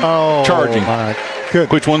and one charging. My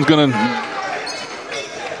goodness. Which one's going to...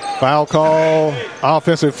 Foul call,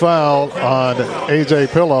 offensive foul on A.J.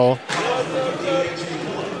 Pillow.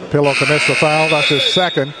 Pillow commits the foul. That's his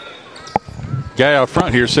second. Guy out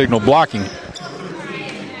front here signal blocking.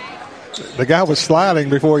 The guy was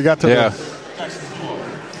sliding before he got to the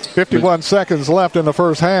 51 seconds left in the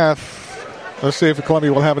first half. Let's see if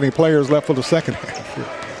Columbia will have any players left for the second half.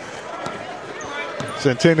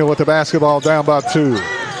 Centennial with the basketball, down by 2.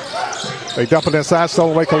 They dump it inside,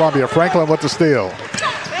 stolen away Columbia. Franklin with the steal.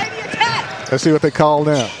 Let's see what they call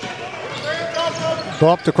now.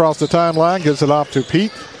 Bumped across the timeline, gives it off to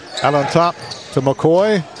Pete. Out on top to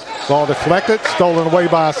McCoy. Ball deflected, stolen away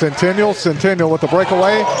by Centennial. Centennial with the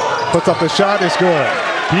breakaway. Puts up the shot, it's good.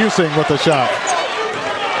 Busing with the shot.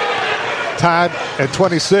 Tied at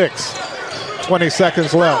 26. 20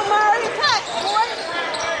 seconds left.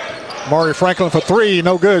 Maury Franklin for 3,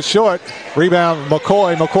 no good, short. Rebound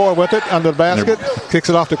McCoy. McCoy with it under the basket. Kicks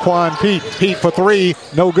it off to Quan Pete. Pete for 3,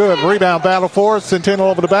 no good. Rebound battle for it. Centennial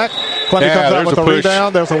over the back. Columbia comes out with the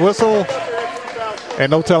rebound. There's a whistle. And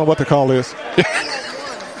no telling what the call is.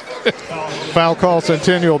 Foul call,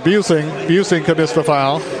 Centennial. Busing commits the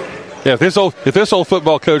foul. Yeah, if this old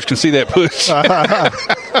football coach can see that push.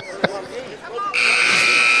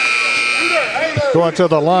 Going to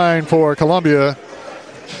the line for Columbia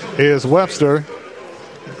is Webster.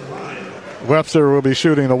 Webster will be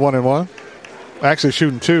shooting the 1-and-1. Actually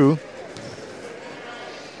shooting 2.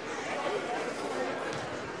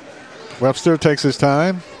 Webster takes his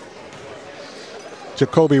time.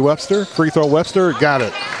 Jacoby Webster, free throw Webster, got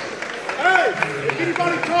it. Hey,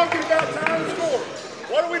 anybody talking about time to score?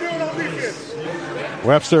 What are we doing on defense?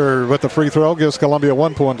 Webster with the free throw gives Columbia a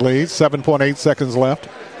 1-point lead. 7.8 seconds left.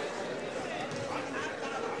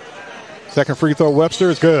 Second free throw, Webster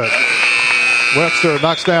is good. Webster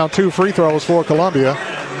knocks down 2 free throws for Columbia.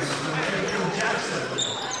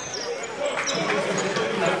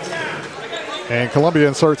 And Columbia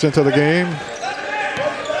inserts into the game.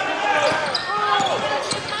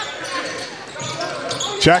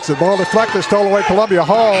 Jackson, ball deflected, stole away Columbia.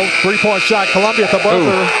 Hall, 3-point shot. Columbia at the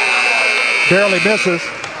buzzer. Barely misses.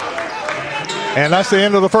 And that's the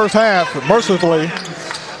end of the first half, mercifully,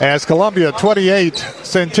 as Columbia 28,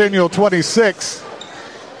 Centennial 26.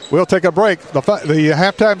 We'll take a break. The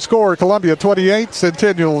halftime score, Columbia 28,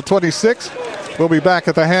 Centennial 26. We'll be back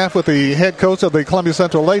at the half with the head coach of the Columbia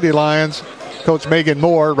Central Lady Lions, Coach Megan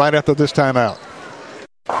Moore, right after this timeout.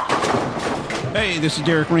 Hey, this is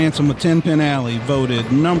Derek Ransom with 10 Pin Alley, voted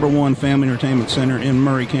 #1 family entertainment center in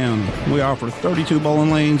Murray County. We offer 32 bowling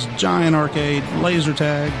lanes, giant arcade, laser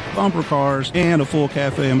tag, bumper cars, and a full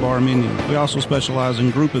cafe and bar menu. We also specialize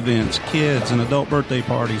in group events, kids and adult birthday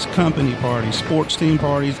parties, company parties, sports team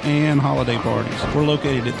parties, and holiday parties. We're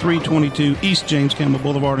located at 322 East James Campbell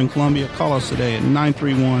Boulevard in Columbia. Call us today at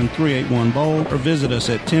 931-381-BOWL or visit us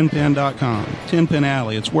at 10pin.com. 10 Pin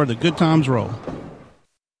Alley, it's where the good times roll.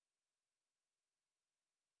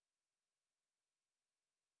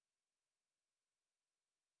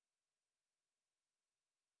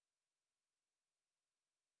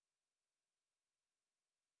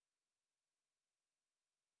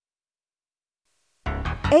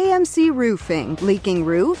 AMC Roofing. Leaking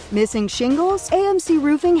roof? Missing shingles? AMC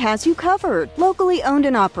Roofing has you covered. Locally owned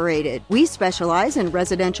and operated. We specialize in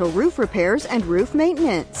residential roof repairs and roof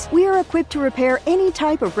maintenance. We are equipped to repair any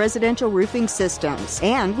type of residential roofing systems.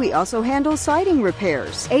 And we also handle siding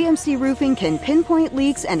repairs. AMC Roofing can pinpoint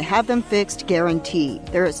leaks and have them fixed guaranteed.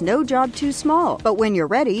 There is no job too small. But when you're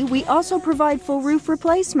ready, we also provide full roof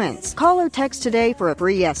replacements. Call or text today for a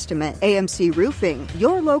free estimate. AMC Roofing,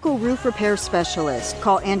 your local roof repair specialist.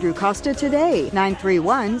 Call Andrew Costa today,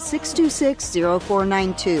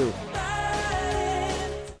 931-626-0492.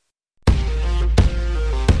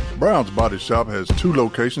 Brown's Body Shop has 2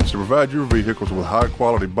 locations to provide your vehicles with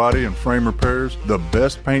high-quality body and frame repairs, the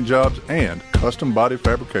best paint jobs, and custom body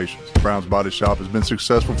fabrications. Brown's Body Shop has been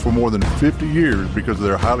successful for more than 50 years because of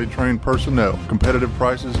their highly trained personnel, competitive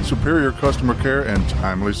prices, superior customer care, and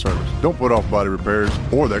timely service. Don't put off body repairs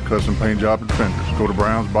or that custom paint job at Fenders. Go to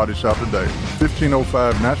Brown's Body Shop today.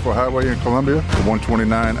 1505 Nashville Highway in Columbia to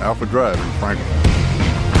 129 Alpha Drive in Franklin.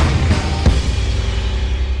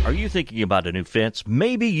 Are you thinking about a new fence?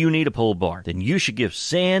 Maybe you need a pole barn. Then you should give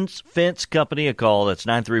Sands Fence Company a call. That's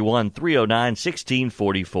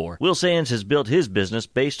 931-309-1644. Will Sands has built his business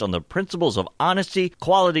based on the principles of honesty,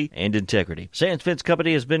 quality, and integrity. Sands Fence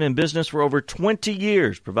Company has been in business for over 20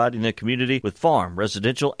 years, providing the community with farm,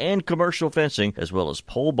 residential, and commercial fencing, as well as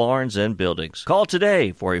pole barns and buildings. Call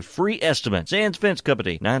today for a free estimate. Sands Fence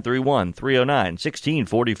Company,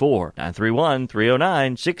 931-309-1644.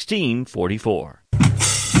 931-309-1644.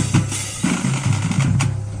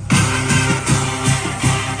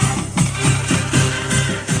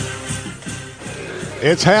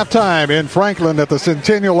 It's halftime in Franklin at the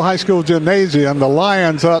Centennial High School Gymnasium. The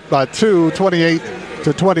Lions up by 2,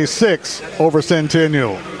 28-26 over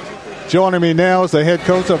Centennial. Joining me now is the head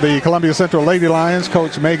coach of the Columbia Central Lady Lions,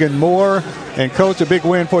 Coach Megan Moore. And, Coach, a big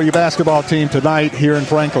win for your basketball team tonight here in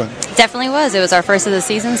Franklin. Definitely was. It was our first of the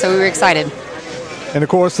season, so we were excited. And, of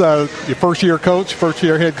course, your first-year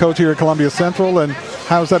head coach here at Columbia Central. And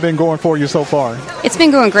how's that been going for you so far? It's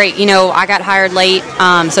been going great. You know, I got hired late,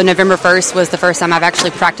 so November 1st was the first time I've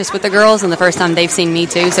actually practiced with the girls and the first time they've seen me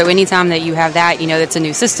too. So anytime that you have that, you know, it's a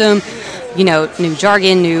new system, you know, new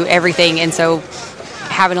jargon, new everything. And so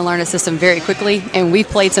having to learn a system very quickly. And we've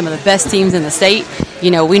played some of the best teams in the state.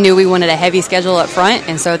 You know, we knew we wanted a heavy schedule up front,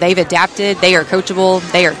 and so they've adapted. They are coachable.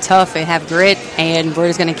 They are tough and have grit, and we're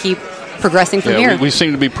just going to keep progressing from here. We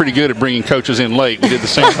seem to be pretty good at bringing coaches in late. We did the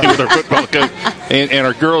same thing with our football coach,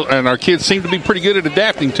 and our kids seem to be pretty good at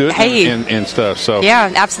adapting to it and stuff. So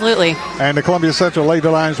yeah, absolutely. And the Columbia Central Lady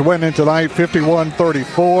Lions winning tonight,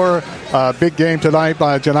 51-34. Big game tonight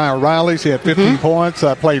by Janiyah Riley. She had 15 points,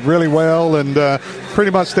 played really well, and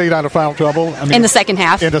pretty much stayed out of foul trouble. I mean, in the second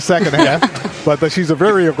half. But she's a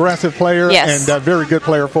very aggressive player and a very good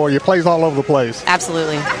player for you. Plays all over the place.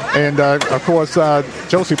 Absolutely. And, of course,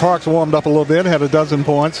 Josie Parks warmed up a little bit, had a dozen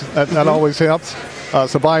points. That always helps.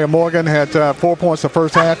 Sabaya Morgan had 4 points the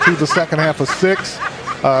first half, 2 the second half of 6.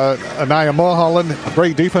 Anaya Mulholland, a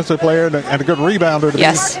great defensive player and a good rebounder to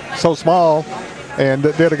be so small, and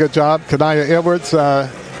did a good job. Kayana Edwards,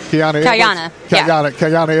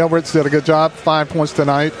 Kayana Edwards did a good job, 5 points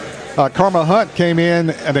tonight. Karma Hunt came in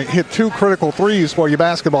and hit 2 critical threes for your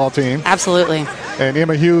basketball team. Absolutely. And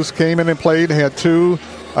Emma Hughes came in and played, had 2.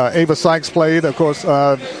 Ava Sykes played. Of course,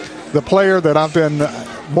 the player that I've been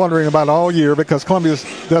wondering about all year, because Columbia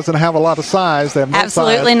doesn't have a lot of size. They have no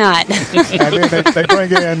Absolutely size. Not. And then they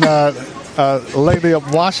bring in Layla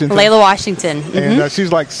Washington. Layla Washington. And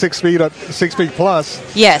she's like 6 feet plus.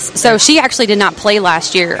 Yes. So she actually did not play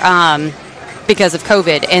last year because of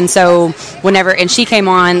COVID. And so and she came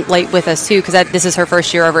on late with us too, because this is her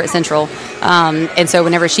first year over at Central. And so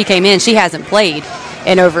whenever she came in, she hasn't played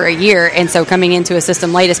in over a year, and so coming into a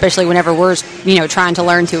system late, especially whenever we're trying to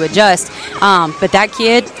learn to adjust, but that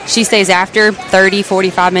kid, she stays after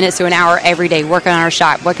 30-45 minutes to an hour every day working on her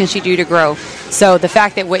shot. What can she do to grow? So the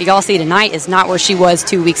fact that what y'all see tonight is not where she was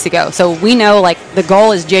 2 weeks ago. So we know, like, the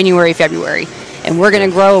goal is January, February, and we're going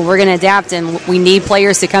to grow and we're going to adapt, and we need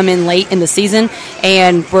players to come in late in the season,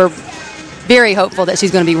 and we're very hopeful that she's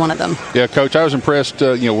going to be one of them. Yeah, Coach, I was impressed.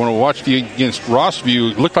 When I watched you against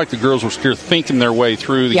Rossview, it looked like the girls were still thinking their way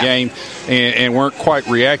through the game and weren't quite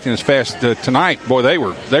reacting as fast. Tonight, boy, they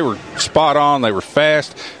were spot on. They were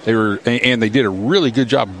fast. And they did a really good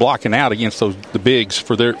job blocking out against the bigs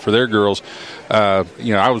for their girls. I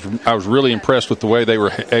was really impressed with the way they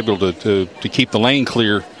were able to keep the lane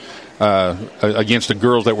clear against the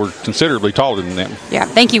girls that were considerably taller than them. Yeah,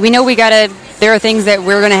 thank you. We know there are things that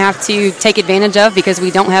we're going to have to take advantage of because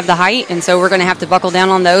we don't have the height, and so we're going to have to buckle down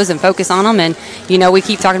on those and focus on them. And, we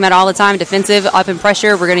keep talking about it all the time, defensive, up in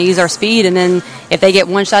pressure, we're going to use our speed, and then if they get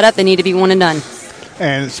one shot up, they need to be one and done.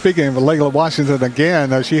 And speaking of Layla Washington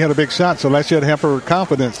again, she had a big shot, so that should help her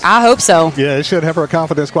confidence. I hope so. Yeah, it should help her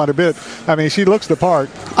confidence quite a bit. I mean, she looks the part.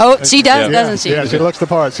 Oh, she does, doesn't she? Yeah, she looks the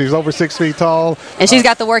part. She's over 6 feet tall. And she's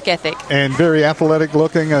got the work ethic. And very athletic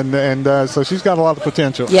looking, and so she's got a lot of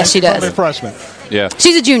potential. Yes, she does. She's a freshman. Yeah.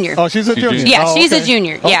 She's a junior. Oh, she's a junior. Yeah, she's a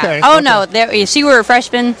junior. Yeah. Okay. Oh, no, if she were a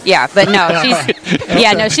freshman, yeah, but no,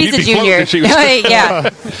 she's a junior. Yeah.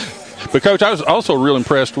 But, Coach, I was also real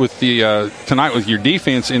impressed with tonight with your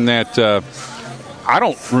defense in that I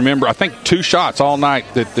don't remember. I think 2 shots all night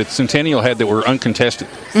that Centennial had that were uncontested.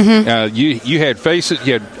 You had faces,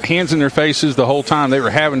 you had hands in their faces the whole time. They were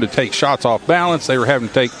having to take shots off balance. They were having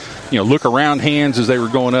to take, look around hands as they were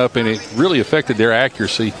going up, and it really affected their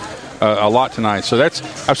accuracy a lot tonight. So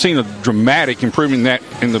I've seen a dramatic improvement in that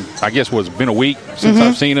in the, I guess, it's been a week since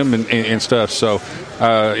I've seen them and stuff. So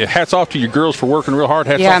hats off to you girls for working real hard.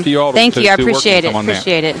 Hats off to you all. Thank you. I appreciate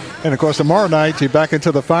it. And, of course, tomorrow night, you're back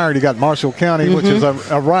into the fire. You got Marshall County, which is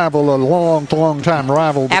a rival, a long-time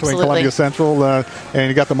rival between Columbia Central. And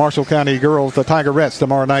you got the Marshall County girls, the Tigerettes,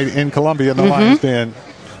 tomorrow night in Columbia in the Lions Den.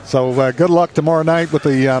 So good luck tomorrow night with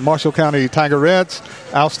the Marshall County Tigerettes.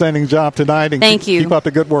 Outstanding job tonight. And Thank you. Keep up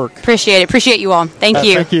the good work. Appreciate it. Appreciate you all. Thank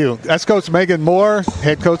you. Thank you. That's Coach Megan Moore,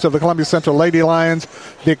 head coach of the Columbia Central Lady Lions,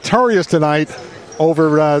 victorious tonight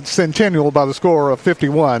over Centennial by the score of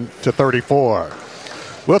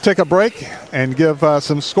 51-34. We'll take a break and give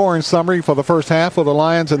some scoring summary for the first half of the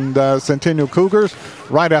Lions and Centennial Cougars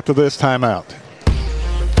right after this timeout.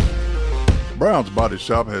 Brown's Body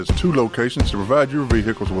Shop has 2 locations to provide your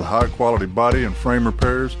vehicles with high-quality body and frame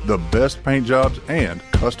repairs, the best paint jobs, and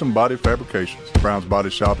custom body fabrications. Brown's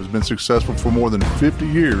Body Shop has been successful for more than 50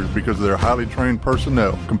 years because of their highly trained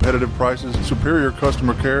personnel, competitive prices, superior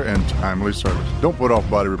customer care, and timely service. Don't put off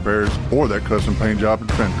body repairs or that custom paint job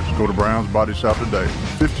at Fenders. Go to Brown's Body Shop today.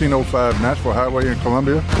 1505 Nashville Highway in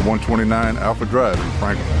Columbia to 129 Alpha Drive in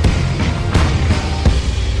Franklin.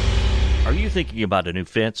 Are you thinking about a new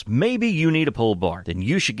fence? Maybe you need a pole barn. Then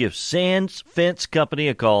you should give Sands Fence Company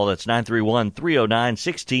a call. That's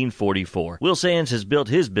 931-309-1644. Will Sands has built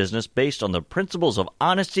his business based on the principles of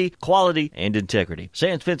honesty, quality, and integrity.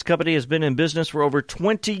 Sands Fence Company has been in business for over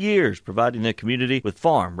 20 years, providing the community with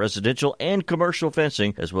farm, residential, and commercial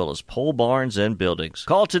fencing, as well as pole barns and buildings.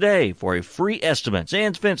 Call today for a free estimate.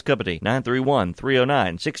 Sands Fence Company,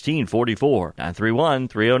 931-309-1644.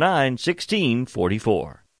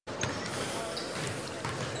 931-309-1644.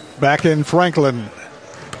 Back in Franklin,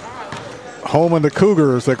 home of the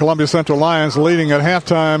Cougars, the Columbia Central Lions leading at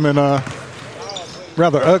halftime in a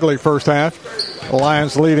rather ugly first half. The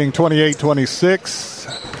Lions leading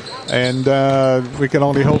 28-26, and we can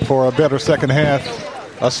only hope for a better second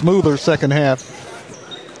half, a smoother second half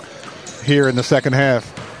here in the second half.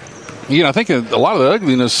 I think a lot of the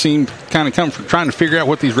ugliness seemed kind of come from trying to figure out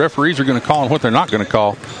what these referees are going to call and what they're not going to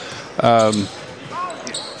call.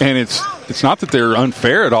 And it's not that they're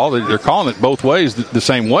unfair at all. They're calling it both ways the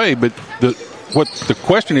same way, but what the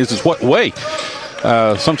question is what way?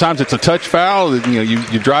 Sometimes it's a touch foul.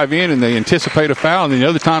 You drive in and they anticipate a foul, and then the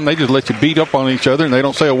other time they just let you beat up on each other and they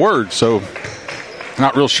don't say a word. So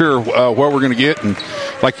not real sure where we're going to get. And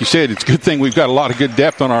like you said, it's a good thing we've got a lot of good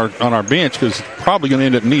depth on our bench because probably going to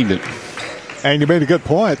end up needing it. And you made a good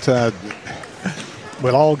point.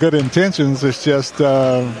 With all good intentions, it's just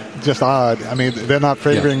odd. I mean, they're not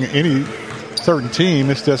favoring any certain team.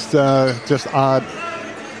 It's just odd.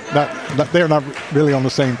 They're not really on the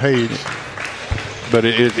same page. But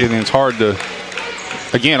it's hard to.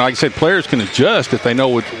 Again, like I said, players can adjust if they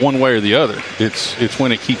know it's one way or the other. It's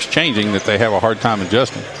when it keeps changing that they have a hard time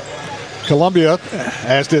adjusting. Columbia,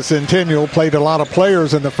 as did Centennial, played a lot of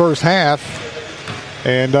players in the first half,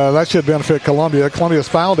 and that should benefit Columbia. Columbia's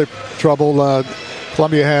foul trouble.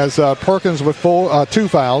 Columbia has Perkins with two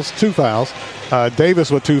fouls, Davis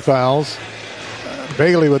with 2 fouls,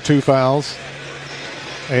 Bailey with 2 fouls,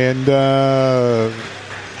 and I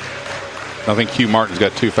think Hugh Martin's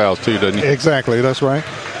got 2 fouls too, doesn't he? Exactly, that's right.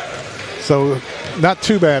 So not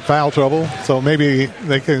too bad foul trouble. So maybe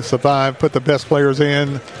they can survive, put the best players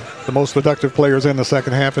in, the most productive players in the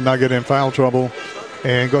second half, and not get in foul trouble,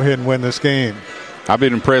 and go ahead and win this game. I've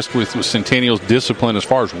been impressed with Centennial's discipline as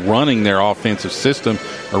far as running their offensive system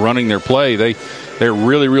or running their play. They're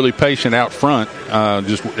really, really patient out front,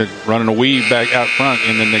 just running a weave back out front,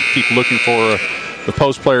 and then they keep looking for the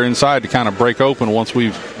post player inside to kind of break open once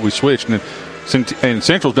we switched. And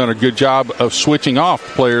Central's done a good job of switching off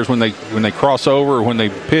players when they cross over or when they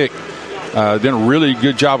pick. Done a really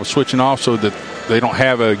good job of switching off so that they don't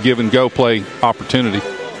have a give and go play opportunity.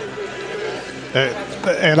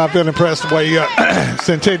 And I've been impressed the way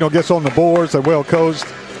Centennial gets on the boards. They're well coached,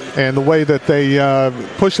 and the way that they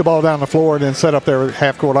push the ball down the floor and then set up their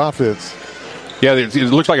half-court offense. Yeah, it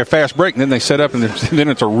looks like a fast break, and then they set up, and then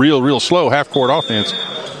it's a real slow half-court offense.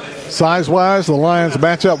 Size-wise, the Lions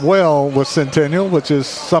match up well with Centennial, which is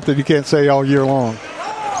something you can't say all year long.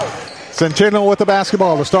 Centennial with the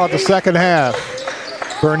basketball to start the second half.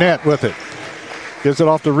 Burnett with it. Gives it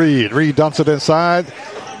off to Reed. Reed dumps it inside.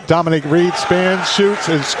 Dominic Reed spins, shoots,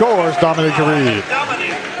 and scores. Dominic Reed.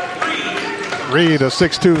 Reed, a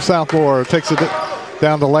 6'2 sophomore, takes it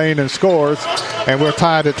down the lane and scores. and we're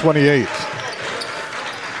tied at 28.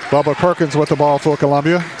 Bubba Perkins with the ball for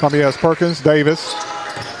Columbia. Columbia has Perkins, Davis,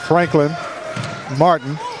 Franklin,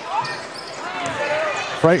 Martin.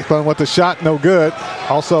 Franklin with the shot, no good.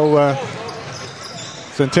 Also,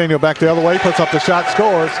 Centennial back the other way, puts up the shot,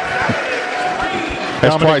 scores.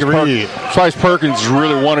 That's twice Perkins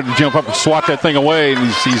really wanted to jump up and swat that thing away,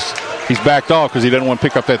 and he's backed off because he doesn't want to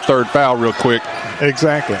pick up that third foul real quick.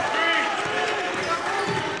 Exactly.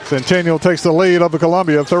 Centennial takes the lead over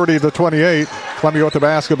Columbia, 30-28. Columbia with the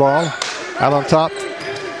basketball. Out on top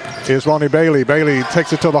is Ronnie Bailey. Bailey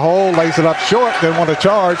takes it to the hole, lays it up short, didn't want to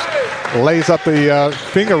charge. Lays up the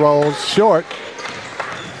finger rolls short.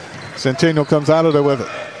 Centennial comes out of there with it.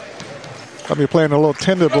 Columbia playing a little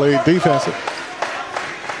tentatively defensive.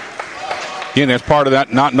 Again, that's part of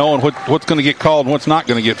that, not knowing what's going to get called and what's not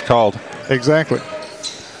going to get called. Exactly.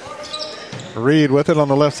 Reed with it on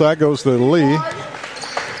the left side goes to Lee.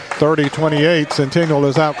 30-28. Centennial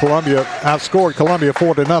has outscored Columbia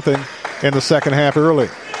 4-0 in the second half early.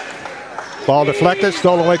 Ball deflected,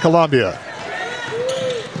 stolen away Columbia.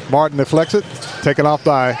 Martin deflects it, taken off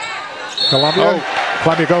by Columbia. Oh.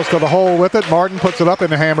 Columbia goes to the hole with it. Martin puts it up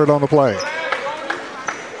and hammered on the play.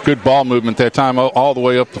 Good ball movement that time, all the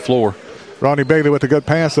way up the floor. Ronnie Bailey with a good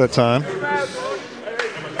pass that time.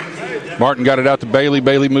 Martin got it out to Bailey.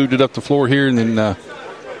 Bailey moved it up the floor here and then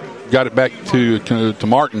got it back to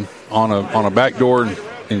Martin on a backdoor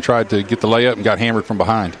and tried to get the layup and got hammered from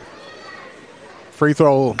behind. Free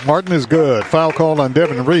throw, Martin is good. Foul called on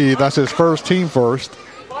Devin Reed. That's his first, team first.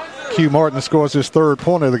 Q Martin scores his third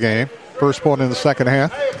point of the game. First point in the second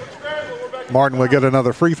half. Martin will get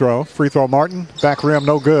another free throw. Free throw Martin, back rim,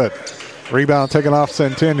 no good. Rebound taken off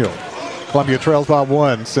Centennial. Columbia trails by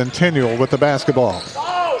 1. Centennial with the basketball.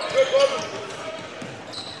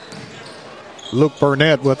 Luke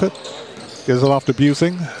Burnett with it. Gives it off to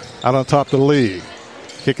Busing. Out on top to Lee.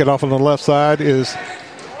 Kick it off on the left side is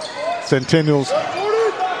Centennial's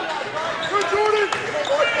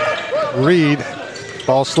Reed.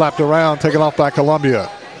 Ball slapped around, taken off by Columbia.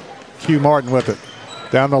 Q Martin with it.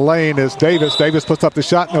 Down the lane is Davis. Davis puts up the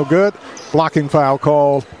shot, no good. Blocking foul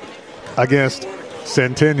called against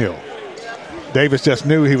Centennial. Davis just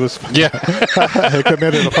knew he was he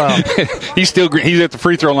committed a foul. He's at the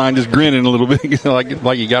free throw line just grinning a little bit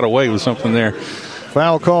like he got away with something there.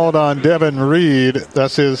 Foul called on Devin Reed.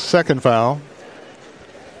 That's his second foul.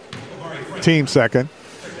 Team second.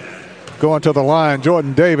 Going to the line,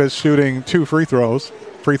 Jordan Davis shooting 2 free throws.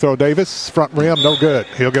 Free throw Davis, front rim, no good.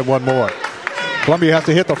 He'll get one more. Columbia has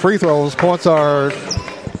to hit the free throws. Points are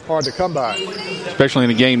hard to come by. Especially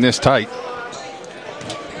in a game this tight.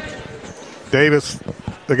 Davis,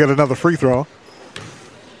 they get another free throw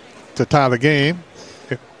to tie the game.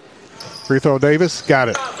 Free throw Davis, got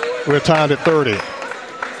it. We're tied at 30.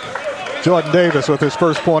 Jordan Davis with his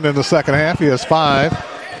first point in the second half. He has 5.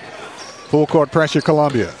 Full court pressure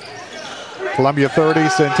Columbia. Columbia 30,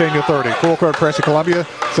 Centennial 30. Full court pressure Columbia.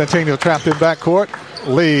 Centennial trapped in backcourt.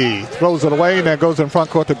 Lee throws it away and then goes in front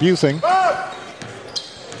court to Busing.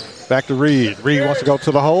 Back to Reed. Reed wants to go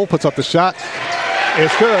to the hole, puts up the shot.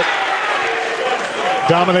 It's good.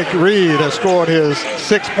 Dominic Reed has scored his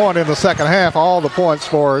 6th point in the second half. All the points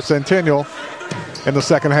for Centennial in the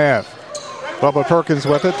second half. Bubba Perkins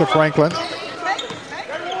with it to Franklin.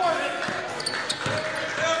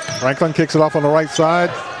 Franklin kicks it off on the right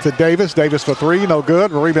side to Davis. Davis for 3, no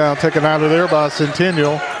good. Rebound taken out of there by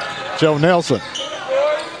Centennial, Joe Nelson.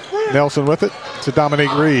 Nelson with it to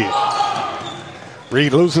Dominic Reed.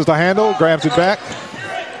 Reed loses the handle, grabs it back.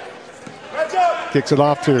 Kicks it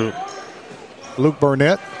off to Luke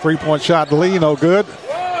Burnett. 3-point shot to Lee, no good.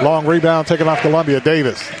 Long rebound taken off Columbia.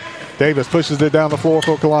 Davis pushes it down the floor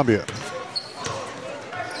for Columbia.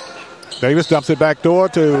 Davis dumps it back door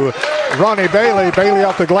to Ronnie Bailey. Bailey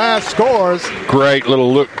off the glass, scores. Great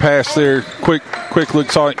little look pass there. Quick look,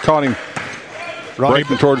 caught him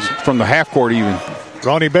breaking towards from the half court even.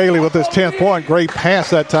 Ronnie Bailey with his 10th point. Great pass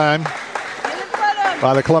that time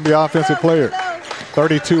by the Columbia offensive player.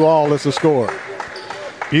 32 all is the score.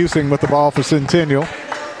 Busing with the ball for Centennial.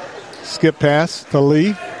 Skip pass to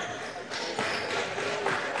Lee.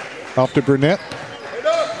 Off to Burnett.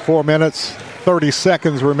 4 minutes, 30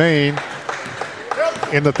 seconds remain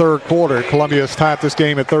in the third quarter. Columbia has tied this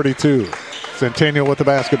game at 32. Centennial with the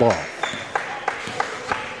basketball.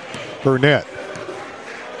 Burnett.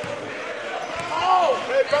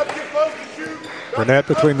 Burnett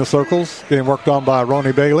between the circles, being worked on by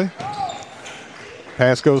Ronnie Bailey.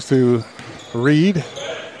 Pass goes to Reed.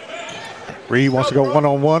 Reed wants to go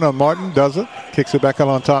one-on-one on Martin, doesn't. Kicks it back out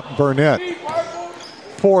on top, Burnett.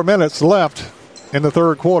 4 minutes left in the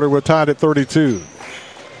third quarter. We're tied at 32.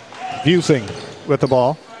 Busing with the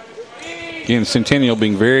ball. Again, Centennial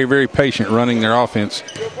being very, very patient running their offense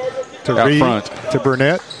to out Reed, front. To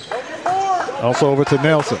Burnett. Also over to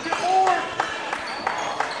Nelson.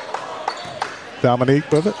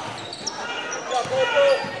 Dominique with it.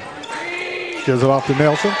 Gives it off to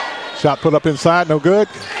Nelson. Shot put up inside, no good.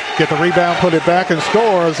 Get the rebound, put it back, and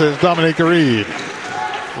scores is Dominique Reed.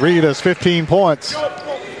 Reed has 15 points.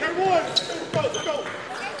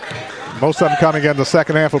 Most of them coming in the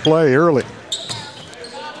second half of play early.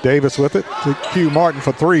 Davis with it to Q Martin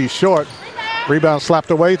for three, short. Rebound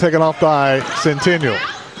slapped away, taken off by Centennial.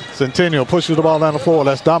 Centennial pushes the ball down the floor.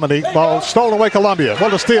 That's Dominique. Ball stolen away, Columbia.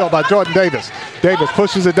 What a steal by Jordan Davis. Davis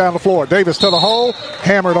pushes it down the floor. Davis to the hole.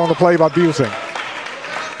 Hammered on the play by Busing.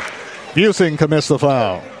 Busing commits the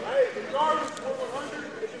foul.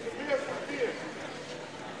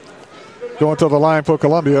 Going to the line for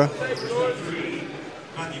Columbia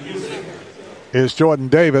is Jordan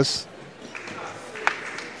Davis.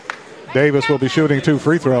 Davis will be shooting 2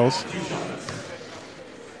 free throws.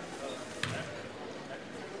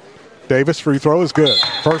 Davis, free throw is good.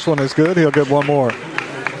 First one is good. He'll get one more.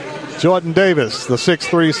 Jordan Davis, the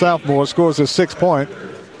 6'3 sophomore, scores his 6th point.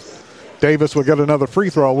 Davis will get another free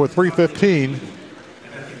throw with 3:15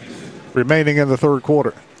 remaining in the third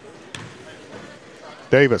quarter.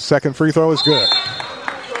 Davis, second free throw is good.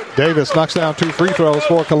 Davis knocks down 2 free throws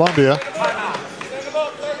for Columbia.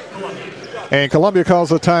 And Columbia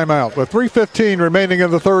calls a timeout. With 3:15 remaining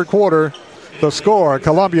in the third quarter, the score,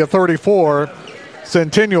 Columbia 34,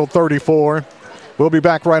 Centennial 34. We'll be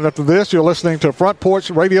back right after this. You're listening to Front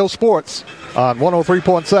Porch Radio Sports on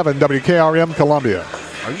 103.7 WKRM Columbia.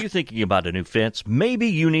 Are you thinking about a new fence? Maybe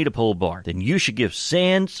you need a pole barn. Then you should give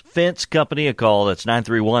Sands Fence Company a call. That's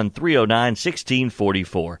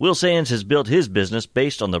 931-309-1644. Will Sands has built his business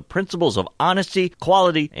based on the principles of honesty,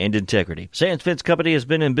 quality, and integrity. Sands Fence Company has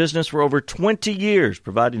been in business for over 20 years,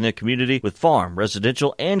 providing the community with farm,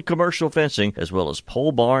 residential, and commercial fencing, as well as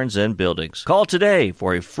pole barns and buildings. Call today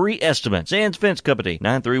for a free estimate. Sands Fence Company,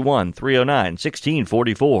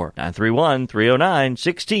 931-309-1644.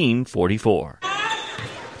 931-309-1644.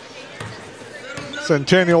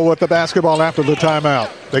 Centennial with the basketball after the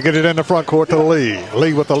timeout. They get it in the front court to Lee.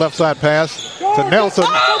 Lee with the left side pass to Nelson.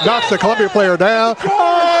 Knocks the Columbia player down.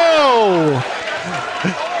 Oh!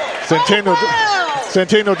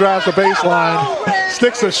 Centennial drives the baseline,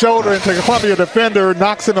 sticks the shoulder into the Columbia defender,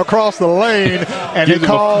 knocks him across the lane, and he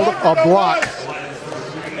called a block.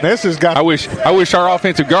 This has got. I wish our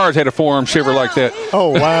offensive guards had a forearm shiver like that. Oh,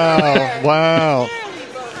 wow. Wow.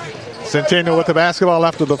 Centennial with the basketball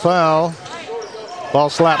after the foul. Ball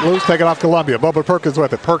slapped loose, taken off Columbia. Bubba Perkins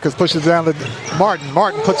with it. Perkins pushes down to Martin.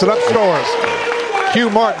 Martin puts it up, scores. Q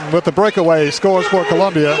Martin with the breakaway scores for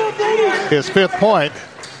Columbia. His 5th point.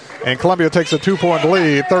 And Columbia takes a 2-point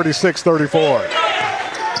lead,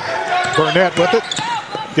 36-34. Burnett with it.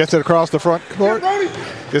 Gets it across the front court.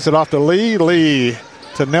 Gets it off to Lee. Lee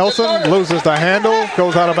to Nelson. Loses the handle.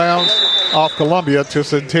 Goes out of bounds off Columbia to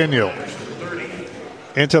Centennial.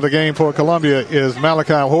 Into the game for Columbia is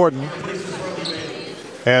Malachi Horton.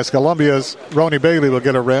 As Columbia's Ronnie Bailey will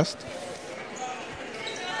get a rest.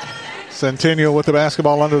 Centennial with the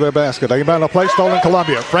basketball under their basket. They inbound a play, stolen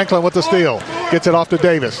Columbia. Franklin with the steal. Gets it off to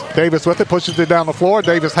Davis. Davis with it, pushes it down the floor.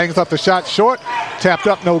 Davis hangs up the shot short. Tapped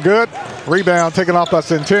up, no good. Rebound taken off by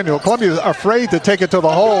Centennial. Columbia's afraid to take it to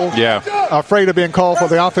the hole. Yeah. Afraid of being called for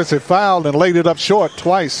the offensive foul and laid it up short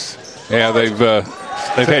twice. Yeah, they've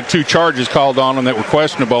had 2 charges called on them that were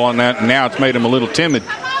questionable on that, and now it's made them a little timid.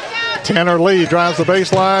 Tanner Lee drives the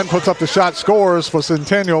baseline, puts up the shot, scores for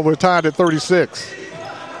Centennial. We're tied at 36.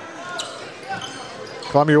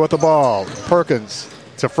 Columbia with the ball. Perkins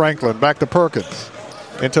to Franklin. Back to Perkins.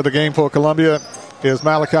 Into the game for Columbia is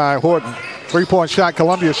Malachi Horton. 3-point shot.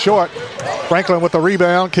 Columbia short. Franklin with the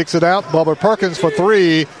rebound. Kicks it out. Bubba Perkins for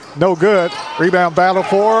 3. No good. Rebound battle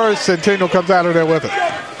for Centennial comes out of there with it.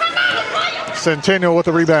 Centennial with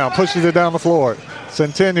the rebound. Pushes it down the floor.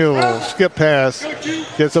 Centennial skip pass.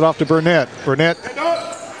 Gets it off to Burnett. Burnett.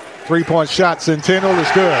 3-point shot. Centennial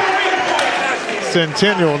is good.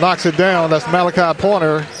 Centennial knocks it down. That's Malachi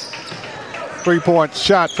Pointer. 3-point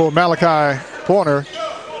shot for Malachi Pointer.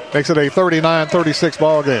 Makes it a 39-36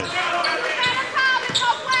 ball game.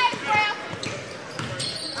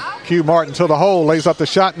 Q Martin to the hole. Lays up the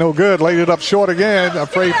shot. No good. Laid it up short again.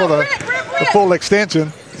 Afraid for the full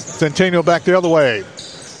extension. Centennial back the other way.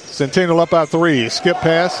 Centennial up by 3. Skip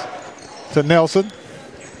pass to Nelson.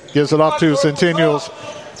 Gives it off to Centennial's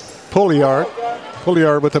Pouliard.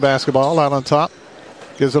 Pouliard with the basketball out on top.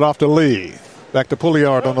 Gives it off to Lee. Back to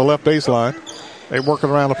Pouliard on the left baseline. They working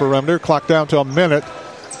around the perimeter. Clock down to a minute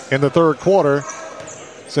in the third quarter.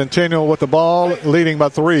 Centennial with the ball, leading by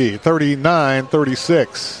 3,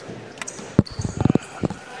 39-36.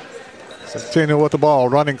 Centennial with the ball,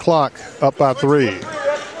 running clock, up by 3.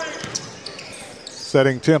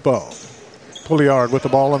 Setting tempo. Pouliard with the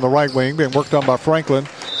ball in the right wing, being worked on by Franklin.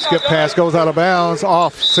 Skip pass goes out of bounds,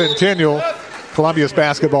 off Centennial. Columbia's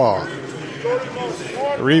basketball.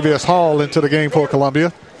 Revius Hall into the game for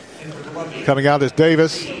Columbia. Coming out is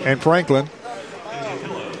Davis and Franklin.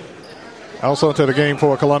 Also into the game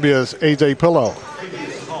for Columbia is A.J. Pillow.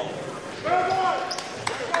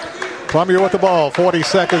 Columbia with the ball, 40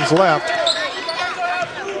 seconds left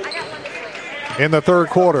in the third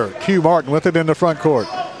quarter. Q Martin with it in the front court.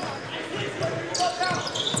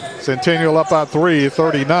 Centennial up by 3,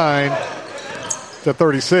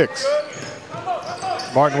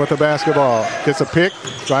 39-36. Martin with the basketball. Gets a pick,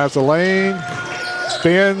 drives the lane,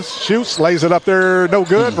 spins, shoots, lays it up there, no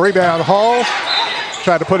good. Rebound Hall.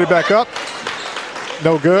 Tried to put it back up.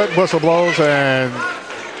 No good. Whistle blows, and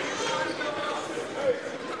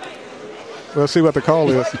we'll see what the call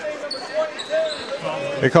is.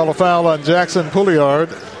 They call a foul on Jackson Pouliard.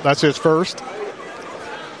 That's his first.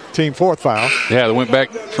 Team fourth foul. Yeah, they went back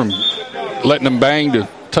from letting them bang to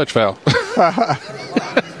touch foul.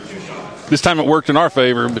 This time it worked in our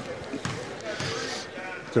favor. But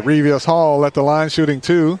Revius Hall at the line, shooting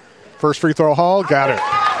 2. First free throw, Hall got it.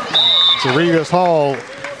 Revius Hall,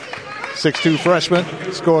 6'2" freshman,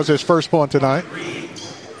 scores his first point tonight.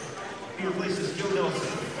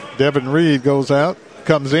 Devin Reed goes out,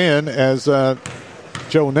 comes in as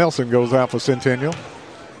Joe Nelson goes out for Centennial.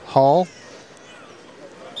 Hall.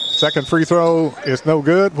 Second free throw is no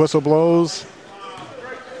good. Whistle blows.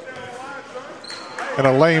 And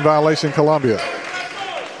a lane violation, Columbia.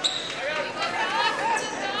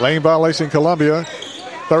 Lane violation, Columbia.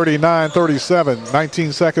 39-37.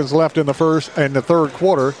 19 seconds left in the third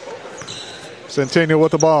quarter. Centennial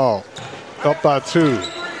with the ball. Up by 2.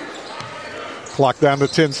 Clock down to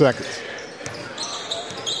 10 seconds.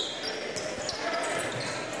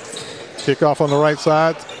 Kickoff on the right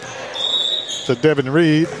side to Devin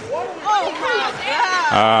Reed.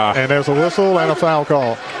 And there's a whistle and a foul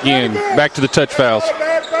call. Again, back to the touch fouls.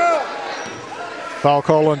 Foul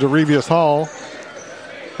call on Revius Hall.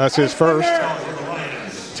 That's his first.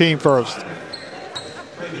 Team first.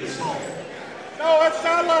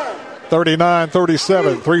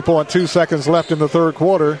 39-37. 3.2 seconds left in the third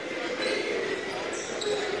quarter.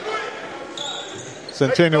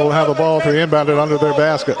 Centennial will have the ball to inbound it under their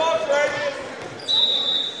basket.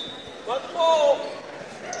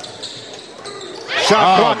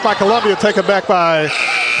 Shot blocked by Columbia, taken back by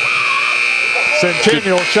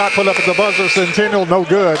Centennial. Shot put up at the buzzer. Centennial, no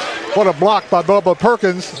good. What a block by Bubba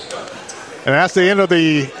Perkins. And that's the end of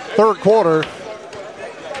the third quarter.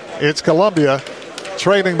 It's Columbia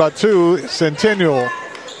trailing by 2. Centennial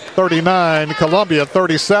 39, Columbia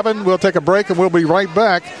 37. We'll take a break and we'll be right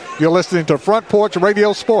back. You're listening to Front Porch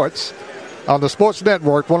Radio Sports on the Sports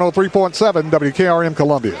Network, 103.7 WKRM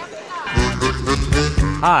Columbia.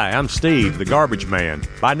 Hi, I'm Steve, the garbage man.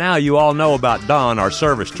 By now you all know about Don, our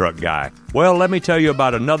service truck guy. Well, let me tell you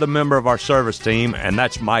about another member of our service team, and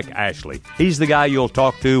that's Mike Ashley. He's the guy you'll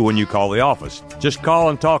talk to when you call the office. Just call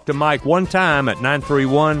and talk to Mike one time at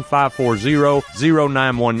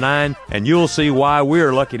 931-540-0919, and you'll see why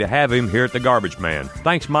we're lucky to have him here at the Garbage Man.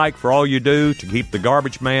 Thanks, Mike, for all you do to keep the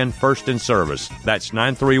Garbage Man first in service. That's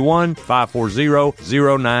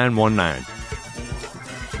 931-540-0919.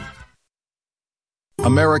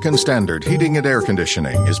 American Standard Heating and Air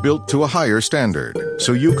Conditioning is built to a higher standard,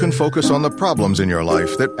 so you can focus on the problems in your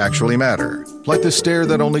life that actually matter, like the stair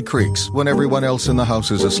that only creaks when everyone else in the house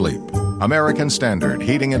is asleep. American Standard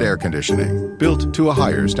Heating and Air Conditioning, built to a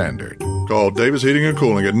higher standard. Call Davis Heating and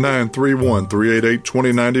Cooling at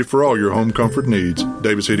 931-388-2090 for all your home comfort needs.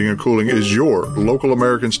 Davis Heating and Cooling is your local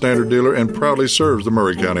American Standard dealer and proudly serves the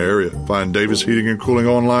Murray County area. Find Davis Heating and Cooling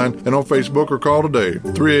online and on Facebook or call today,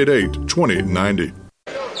 388-2090.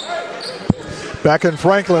 Back in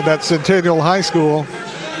Franklin at Centennial High School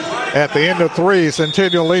at the end of 3.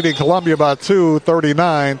 Centennial leading Columbia by 2,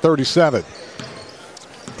 39-37.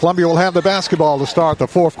 Columbia will have the basketball to start the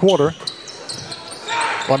fourth quarter.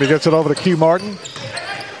 Columbia gets it over to Q Martin.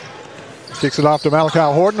 Kicks it off to Malachi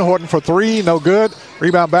Horton. Horton for 3, no good.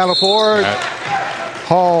 Rebound battle forward.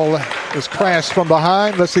 Hall is crashed from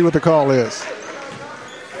behind. Let's see what the call is.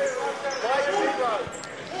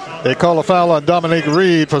 They call a foul on Dominic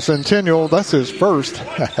Reed for Centennial. That's his first.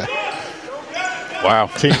 Wow.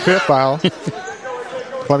 Team fifth foul.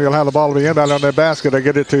 Columbia will have the ball to the inbound on their basket. They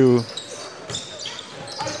get it to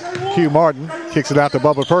Q Martin. Kicks it out to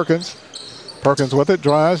Bubba Perkins. Perkins with it.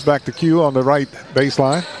 Drives back to Q on the right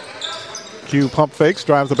baseline. Q pump fakes,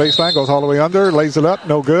 drives the baseline, goes all the way under, lays it up,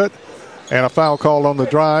 no good. And a foul called on the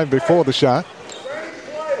drive before the shot.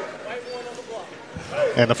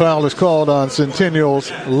 And the foul is called on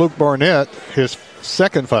Centennial's Luke Barnett, his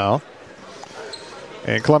second foul.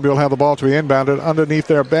 And Columbia will have the ball to be inbounded underneath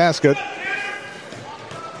their basket.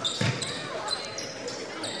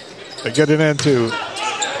 They get it into.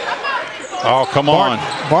 Oh, come on.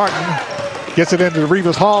 Martin gets it into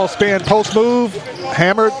Rivas Hall. Spin, post move.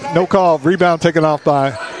 Hammered. No call. Rebound taken off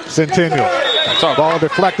by Centennial. Ball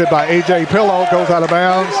deflected by A.J. Pillow. Goes out of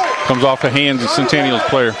bounds. Comes off the hands of Centennial's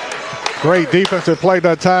player. Great defensive play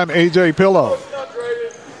that time. A.J. Pillow.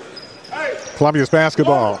 Columbia's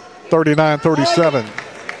basketball.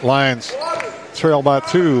 39-37. Lions trail by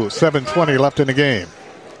 2. 7:20 left in the game.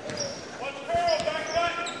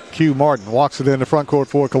 Q Martin walks it in the front court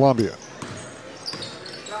for Columbia.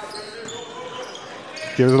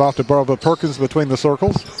 Gives it off to Bubba Perkins between the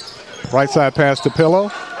circles. Right side pass to Pillow.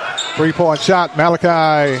 3-point shot.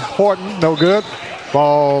 Malachi Horton, no good.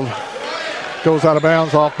 Ball goes out of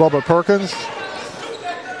bounds off Bubba Perkins.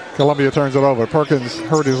 Columbia turns it over. Perkins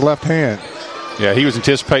hurt his left hand. Yeah, he was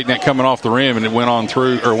anticipating that coming off the rim, and it went on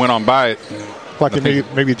through, or went on by it. Like he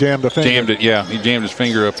maybe jammed a finger. Jammed it, yeah. He jammed his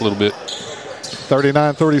finger up a little bit.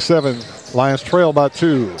 39-37. Lions trail by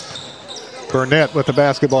 2. Burnett with the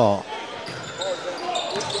basketball.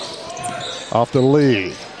 Off to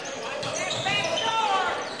Lee.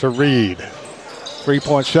 To Reed.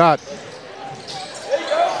 3-point shot.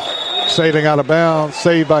 Sailing out of bounds.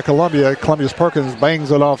 Saved by Columbia. Columbia's Perkins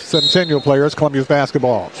bangs it off Centennial players. Columbia's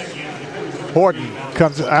basketball. Horton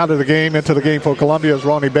comes out of the game, into the game for Columbia's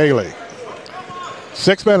Ronnie Bailey.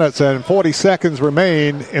 6 minutes and 40 seconds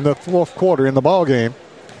remain in the fourth quarter in the ball game.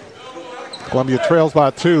 Columbia trails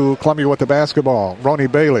by 2. Columbia with the basketball. Ronnie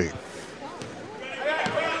Bailey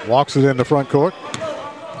walks it in the front court.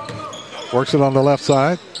 Works it on the left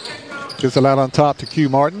side. Gets it out on top to Q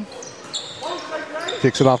Martin.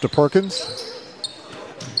 Kicks it off to Perkins.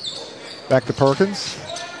 Back to Perkins.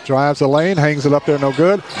 Drives the lane. Hangs it up there. No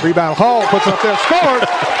good. Rebound Hall. Puts it up there. Scores.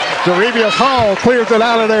 Darivius Hall clears it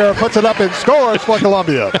out of there. Puts it up and scores for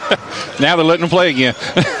Columbia. Now they're letting him play again.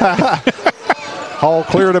 Hall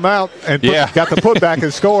cleared him out and got the putback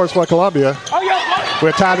and scores for Columbia.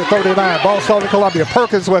 We're tied at 39. Ball started Columbia.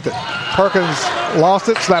 Perkins with it. Perkins lost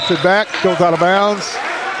it. Slaps it back. Goes out of bounds.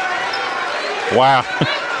 Wow.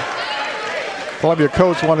 Columbia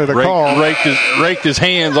coach wanted a call. Raked his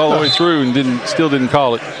hands all the way through and still didn't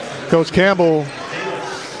call it. Coach Campbell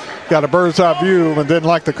got a bird's eye view and didn't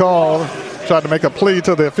like the call. Tried to make a plea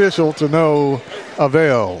to the official to no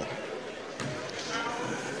avail.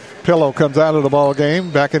 Pillow comes out of the ball game.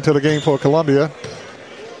 Back into the game for Columbia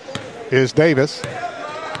is Davis.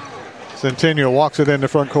 Centennial walks it in the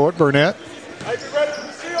front court. Burnett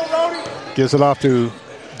gives it off to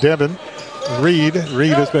Devin. Reed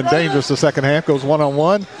has been dangerous the second half. Goes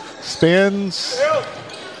one-on-one. Spins.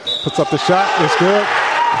 Puts up the shot. It's good.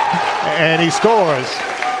 And he scores.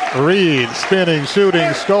 Reed spinning,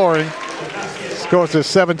 shooting, scoring. Scores his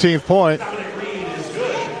 17th point.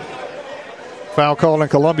 Foul call in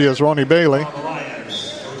Columbia's Ronnie Bailey.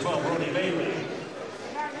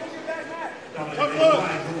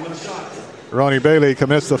 Ronnie Bailey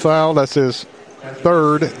commits the foul. That's his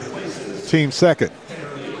third, team second.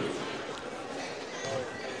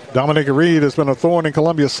 Dominic Reed has been a thorn in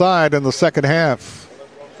Columbia's side in the second half.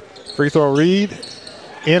 Free throw Reed.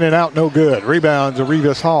 In and out, no good. Rebound to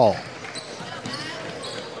Rivas Hall.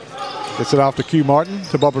 Gets it off to Q Martin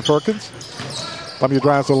to Bubba Perkins. Columbia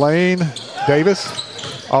drives the lane.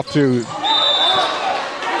 Davis off to.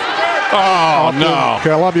 Oh, no.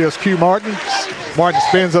 Columbia's Q Martin. Martin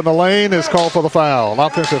spins in the lane. Is called for the foul. An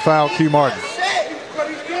offensive foul, Q Martin.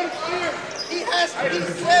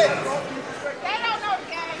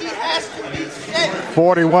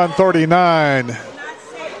 41-39.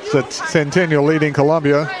 Centennial leading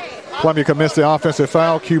Columbia. Columbia commits the offensive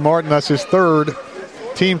foul. Q Martin, that's his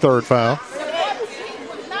team third foul.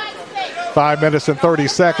 5 minutes and 30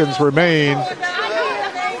 seconds remain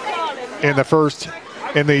in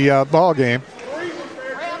the ball game.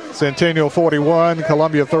 Centennial 41,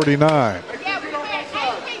 Columbia 39.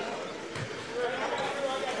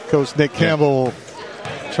 Coach Nick Campbell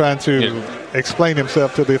trying to explain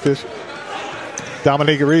himself to the official.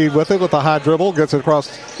 Dominique Reed with it with a high dribble. Gets it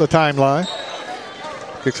across the timeline.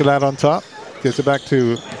 Kicks it out on top. Gets it back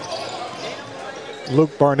to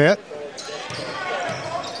Luke Barnett.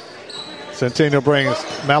 Centennial brings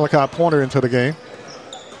Malachi Pointer into the game.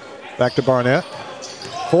 Back to Barnett.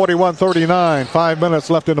 41-39. 5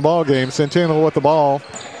 minutes left in the ball game. Centennial with the ball.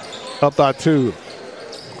 Up by 2.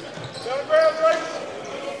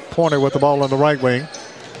 Pointer with the ball on the right wing.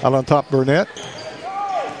 Out on top, Burnett.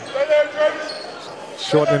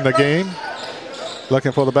 Shortening the game.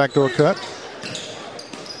 Looking for the backdoor cut.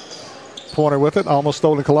 Pointer with it. Almost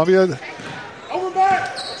stolen Columbia.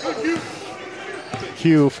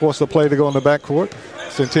 Hugh forced the play to go in the backcourt.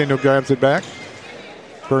 Centennial grabs it back.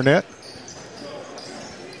 Burnett.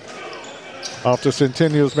 Off to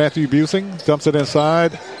Centennial's Matthew Busing. Dumps it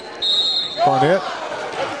inside. Barnett.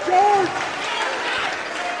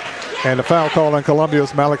 And the foul call on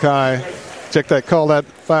Columbia's Malachi. Check that call. That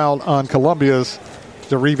foul on Columbia's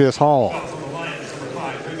Darivius Hall.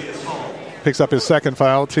 Picks up his second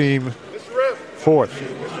foul. Team fourth.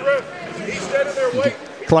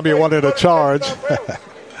 Columbia wanted a charge.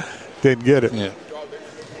 Didn't get it. Yeah.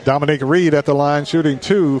 Dominic Reed at the line, shooting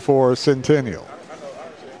 2 for Centennial.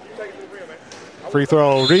 Free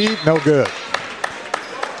throw, Reed, no good.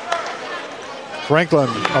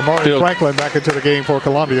 Amari Franklin back into the game for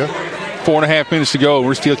Columbia. 4.5 minutes to go.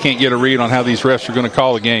 We still can't get a read on how these refs are going to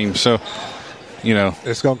call the game. So,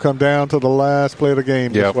 it's going to come down to the last play of the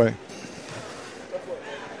game this way.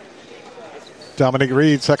 Dominic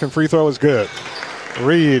Reed, second free throw is good.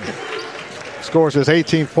 Reed scores his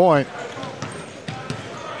 18th point.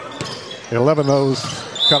 11 of those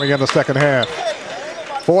coming in the second half.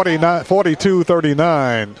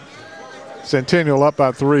 42-39. Centennial up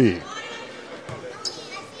by 3.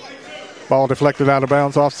 Ball deflected out of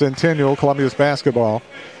bounds off Centennial. Columbia's basketball.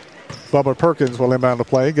 Bubba Perkins will inbound the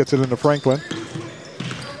play. Gets it into Franklin.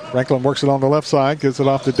 Franklin works it on the left side. Gives it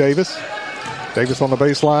off to Davis. Davis on the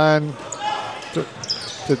baseline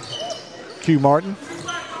to Q Martin.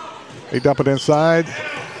 They dump it inside.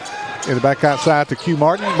 In the back outside to Q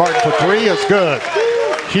Martin. Martin for 3 is good.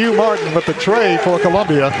 Q Martin with the tray for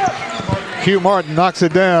Columbia. Q Martin knocks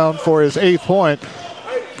it down for his 8th point.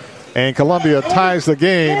 And Columbia ties the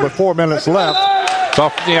game with 4 minutes left. It's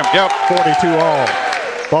off. Yep. 42 all.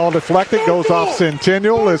 Ball deflected, goes off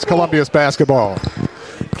Centennial. It's Columbia's basketball.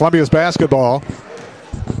 Columbia's basketball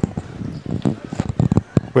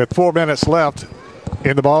with 4 minutes left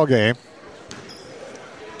in the ball game.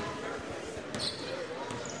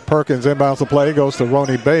 Perkins inbounds the play, goes to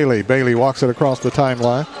Ronnie Bailey. Bailey walks it across the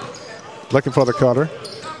timeline, looking for the cutter.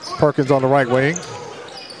 Perkins on the right wing.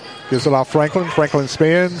 Gives it off Franklin. Franklin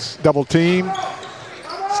spins, double team.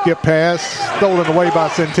 Skip pass, stolen away by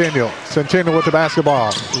Centennial. Centennial with the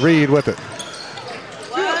basketball. Reed with it.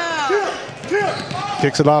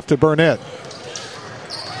 Kicks it off to Burnett.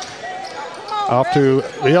 Off to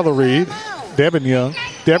the other Reed, Devin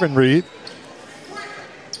Reed.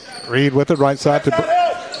 Reed with it, right side to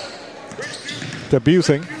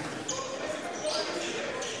Busing.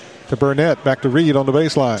 To Burnett, back to Reed on the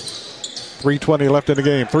baseline. 3:20 left in the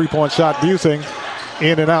game. 3-point shot, Busing.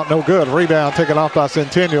 In and out, no good. Rebound taken off by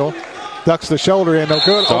Centennial. Ducks the shoulder in, no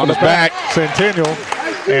good. It's on his back. Centennial.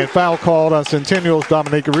 And foul called on Centennial's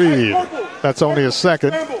Dominic Reed. That's only his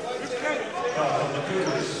second.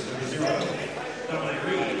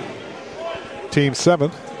 Team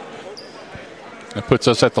 7th. That puts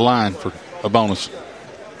us at the line for a bonus.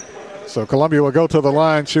 So Columbia will go to the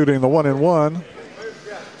line shooting the 1-and-1.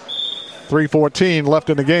 3:14 left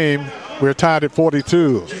in the game. We're tied at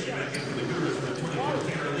 42.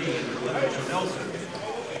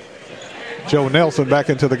 Joe Nelson back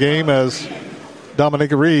into the game as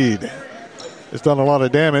Dominic Reed has done a lot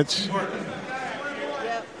of damage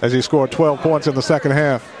as he scored 12 points in the second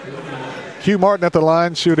half. Q Martin at the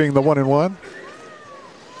line shooting the 1-and-1.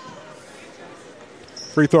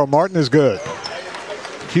 Free throw Martin is good.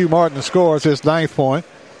 Q Martin scores his 9th point.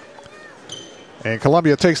 And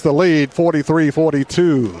Columbia takes the lead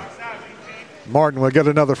 43-42. Martin will get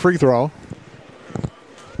another free throw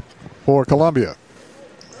for Columbia.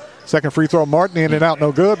 Second free throw, Martin in and out,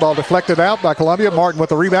 no good. Ball deflected out by Columbia. Martin with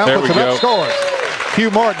the rebound, puts it up, scores. Q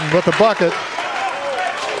Martin with the bucket.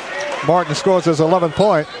 Martin scores his 11th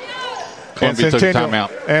point. Columbia took a timeout.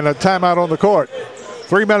 And a timeout on the court.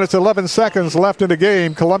 3 minutes, 11 seconds left in the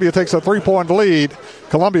game. Columbia takes a 3-point lead.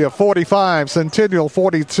 Columbia 45, Centennial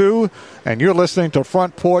 42. And you're listening to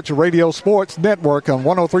Front Porch Radio Sports Network on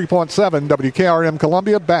 103.7 WKRM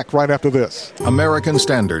Columbia. Back right after this. American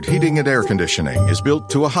Standard Heating and Air Conditioning is built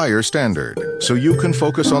to a higher standard, so you can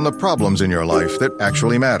focus on the problems in your life that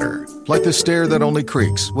actually matter, like the stair that only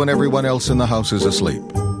creaks when everyone else in the house is asleep.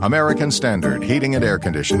 American Standard Heating and Air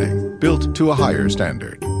Conditioning, built to a higher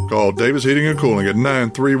standard. Call Davis Heating and Cooling at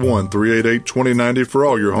 931-388-2090 for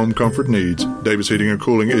all your home comfort needs. Davis Heating and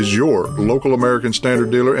Cooling is your local American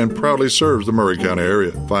Standard dealer and proudly serves the Murray County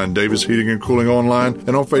area. Find Davis Heating and Cooling online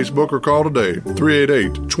and on Facebook or call today,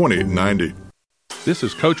 388-2090. This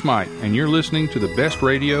is Coach Mike, and you're listening to the best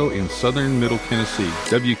radio in southern Middle Tennessee,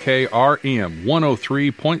 WKRM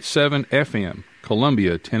 103.7 FM,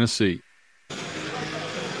 Columbia, Tennessee.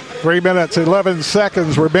 3 minutes, 11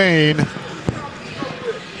 seconds remain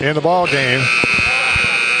in the ball game.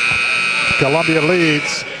 Columbia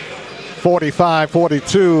leads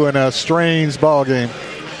 45-42 in a strange ball game.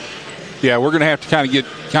 Yeah, we're going to have to kind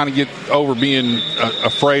of get over being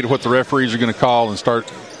afraid of what the referees are going to call and start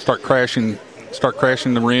crashing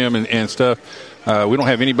the rim and stuff. We don't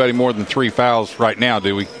have anybody more than 3 fouls right now,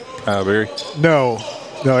 do we, Barry? No,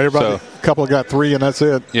 everybody. A couple got 3, and that's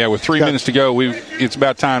it. Yeah, with 3 minutes to go, it's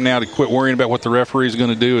about time now to quit worrying about what the referee is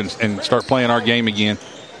going to do and start playing our game again.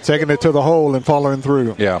 Taking it to the hole and following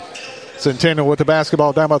through. Yeah. Centennial with the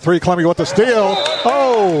basketball down by 3. Columbia with the steal.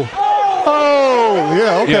 Oh,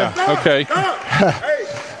 yeah, okay.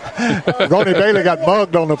 Yeah, okay. Ronnie Bailey got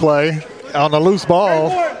mugged on the play on a loose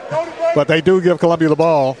ball, but they do give Columbia the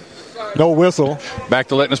ball. No whistle. Back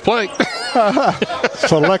to letting us play.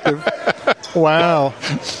 Selective. Wow.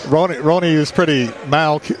 Ronnie is pretty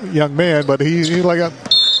mild young man, but he's like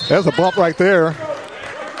there's a bump right there.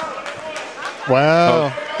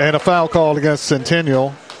 Wow. And a foul called against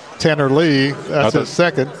Centennial. Tanner Lee. That's his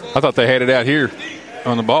second. I thought they had it out here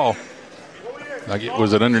on the ball.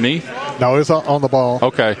 Was it underneath? No, it's on the ball.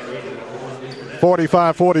 Okay.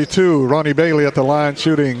 45-42. Ronnie Bailey at the line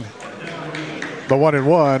shooting the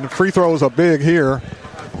 1-and-1. Free throws are big here.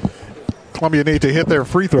 Columbia need to hit their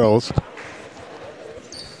free throws.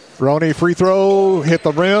 Ronnie, free throw, hit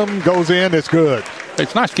the rim, goes in, it's good.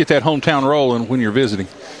 It's nice to get that hometown rolling when you're visiting.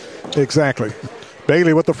 Exactly.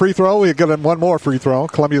 Bailey with the free throw. He'll get him one more free throw.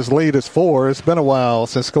 Columbia's lead is 4. It's been a while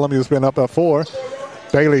since Columbia's been up at 4.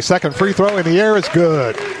 Bailey's second free throw in the air is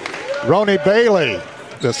good. Ronnie Bailey,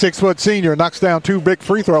 the 6-foot senior, knocks down 2 big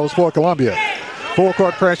free throws for Columbia. Full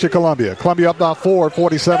court pressure, Columbia. Columbia up by 4,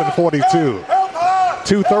 47-42.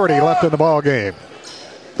 2:30 left in the ball game.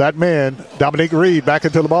 That man, Dominique Reed, back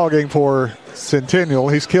into the ball game for Centennial.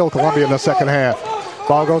 He's killed Columbia in the second half.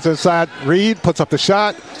 Ball goes inside. Reed puts up the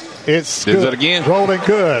shot. It's Does good. it again. Rolling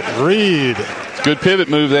good. Reed. Good pivot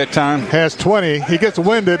move that time. Has 20. He gets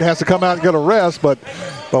winded, has to come out and get a rest, but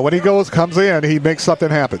when he comes in, he makes something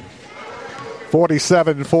happen.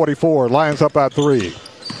 47-44. Lions up by 3.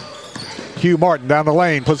 Hugh Martin down the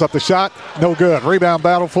lane, puts up the shot. No good. Rebound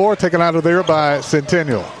battle for, taken out of there by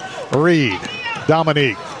Centennial. Reed.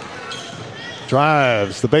 Dominique.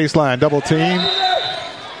 Drives the baseline, double team.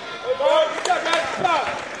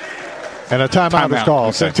 And a timeout is called.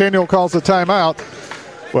 Okay. Centennial calls the timeout.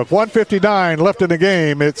 With 1:59 left in the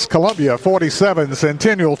game, it's Columbia 47,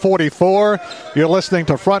 Centennial 44. You're listening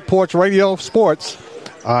to Front Porch Radio Sports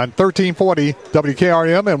on 1340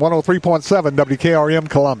 WKRM and 103.7 WKRM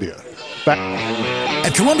Columbia.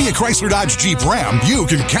 At Columbia Chrysler Dodge Jeep Ram, you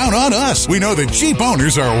can count on us. We know that Jeep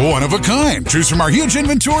owners are one of a kind. Choose from our huge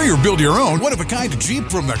inventory or build your own one-of-a-kind Jeep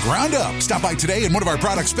from the ground up. Stop by today and one of our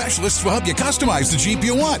product specialists will help you customize the Jeep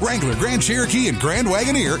you want. Wrangler, Grand Cherokee, and Grand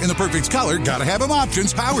Wagoneer in the perfect color. Gotta have them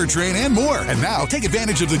options, powertrain, and more. And now, take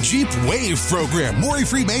advantage of the Jeep Wave program.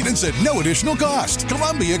 Worry-free maintenance at no additional cost.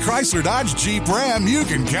 Columbia Chrysler Dodge Jeep Ram, you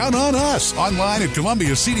can count on us. Online at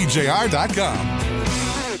ColumbiaCDJR.com.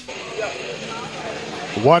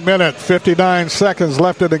 1 minute, 59 seconds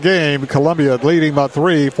left in the game. Columbia leading by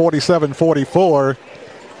 3, 47-44.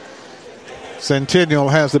 Centennial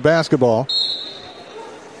has the basketball.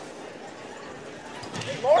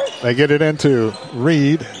 They get it into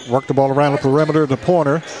Reed. Work the ball around the perimeter to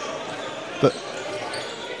Pointer.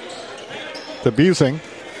 To Busing.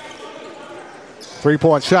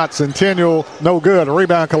 3-point shot. Centennial, no good. A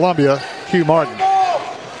rebound, Columbia. Hugh Martin.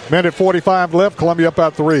 Minute 45 left. Columbia up by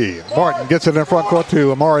 3. Martin gets it in front court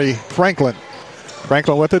to Amari Franklin.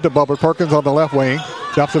 Franklin with it to Bubba Perkins on the left wing.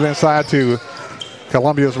 Dumps it inside to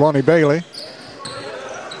Columbia's Ronnie Bailey.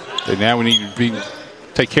 And now we need to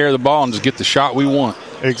take care of the ball and just get the shot we want.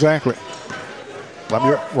 Exactly.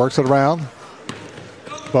 Columbia works it around.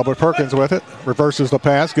 Bubba Perkins with it. Reverses the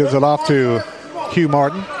pass. Gives it off to Hugh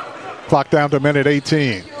Martin. Clock down to minute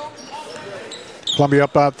 18. Columbia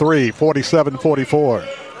up by 3.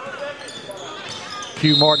 47-44.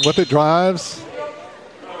 Hugh Martin with it, drives.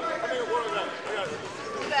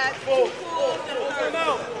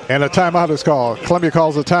 And a timeout is called. Columbia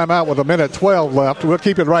calls a timeout with a minute 12 left. We'll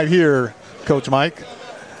keep it right here, Coach Mike.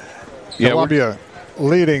 Yeah, Columbia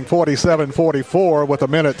leading 47-44 with a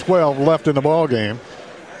minute 12 left in the ball game.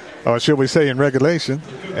 Or should we say in regulation,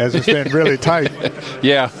 as it's been really tight.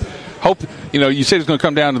 Yeah. hope, you said it's going to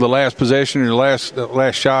come down to the last possession or the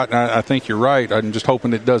last shot, and I think you're right. I'm just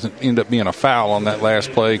hoping it doesn't end up being a foul on that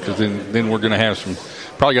last play, because then we're going to have some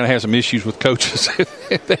issues with coaches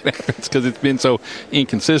if that happens, because it's been so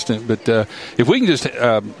inconsistent. But if we can just,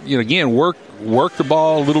 again, work the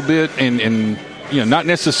ball a little bit and not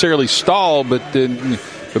necessarily stall, but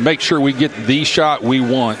make sure we get the shot we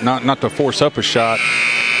want, not to force up a shot.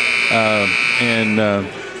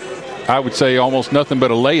 I would say almost nothing but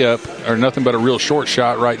a layup or nothing but a real short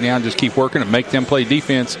shot right now, and just keep working and make them play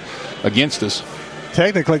defense against us.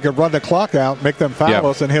 Technically could run the clock out, make them foul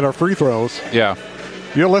us, and hit our free throws. Yeah.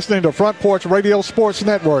 You're listening to Front Porch Radio Sports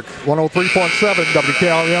Network, 103.7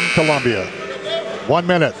 WKRM Columbia. 1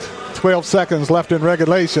 minute, 12 seconds left in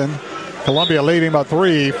regulation. Columbia leading by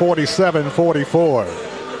 3, 47-44.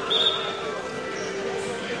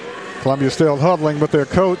 Columbia still huddling with their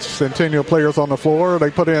coach. Centennial players on the floor. They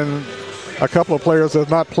put in a couple of players that have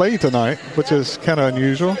not played tonight, which is kind of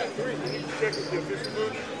unusual. I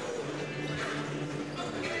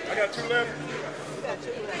got 2 left.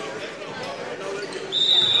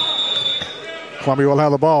 Columbia will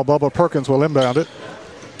have the ball. Bubba Perkins will inbound it.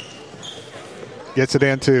 Gets it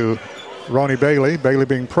into Ronnie Bailey. Bailey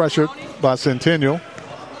being pressured by Centennial.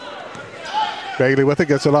 Bailey with it,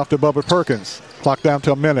 gets it off to Bubba Perkins. Clock down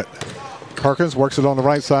to a minute. Perkins works it on the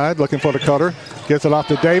right side, looking for the cutter. Gets it off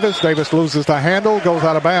to Davis. Davis loses the handle, goes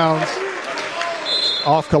out of bounds.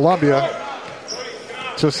 Off Columbia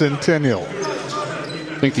to Centennial.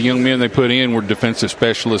 I think the young men they put in were defensive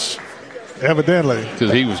specialists. Evidently.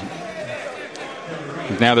 Because he was.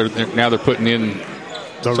 Now they're putting in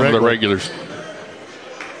some of the regulars.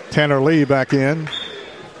 Tanner Lee back in.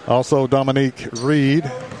 Also Dominique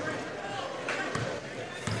Reed.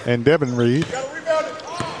 And Devin Reed.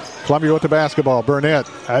 Columbia with the basketball. Burnett.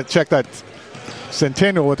 Check that.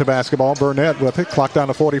 Centennial with the basketball. Burnett with it. Clock down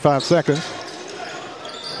to 45 seconds.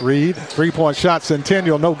 Reed. 3-point shot.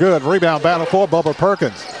 Centennial no good. Rebound battle for Bubba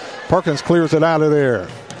Perkins. Perkins clears it out of there.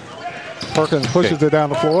 Perkins pushes it down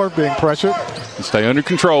the floor, being pressured. Stay under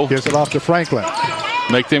control. Gives it off to Franklin.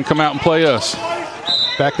 Make them come out and play us.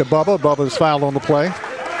 Back to Bubba. Bubba's fouled on the play.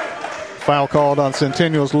 Foul called on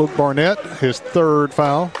Centennial's Luke Barnett, his 3rd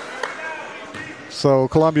foul. So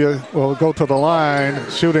Columbia will go to the line,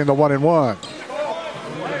 shooting the 1-and-1.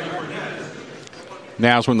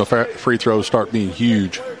 Now's when the free throws start being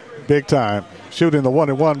huge. Big time. Shooting the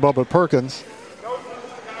 1-and-1, Bubba Perkins.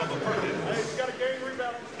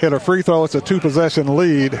 Hit a free throw. It's a 2-possession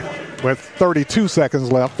lead with 32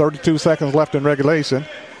 seconds left. 32 seconds left in regulation.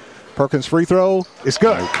 Perkins' free throw is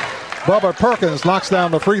good. Bubba Perkins knocks down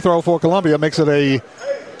the free throw for Columbia, makes it a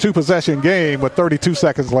 2-possession game with 32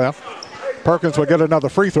 seconds left. Perkins will get another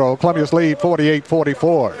free throw. Columbia's lead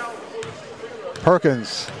 48-44.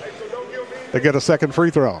 Perkins, they get a second free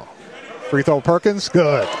throw. Free throw Perkins,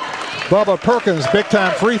 good. Bubba Perkins,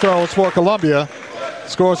 big-time free throws for Columbia.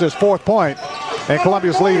 Scores his 4th point. And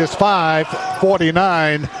Columbia's lead is 5,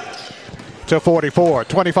 49-44.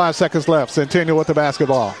 25 seconds left. Centennial with the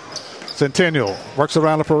basketball. Centennial works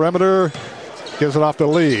around the perimeter. Gives it off to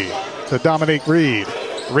Lee. To Dominique Reed.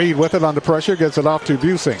 Reed with it under pressure. Gets it off to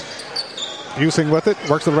Busing. Busing with it.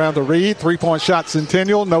 Works it around to Reed. 3-point shot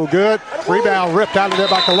Centennial. No good. Rebound ripped out of there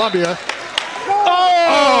by Columbia.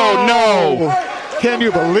 Oh, no. Can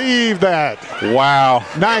you believe that? Wow.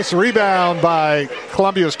 Nice rebound by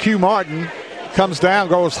Columbia's Q Martin. Comes down,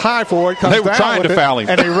 goes high for it. Comes they were down trying to foul him.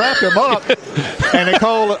 And they wrapped him up. And they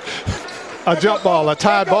called a jump ball, a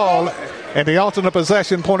tied ball. And the alternate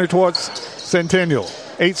possession pointed towards Centennial.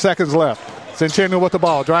 8 seconds left. Centennial with the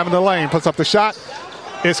ball. Driving the lane. Puts up the shot.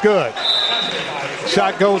 It's good.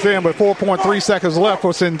 Shot goes in with 4.3 seconds left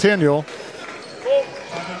for Centennial.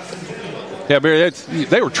 Yeah, Barry,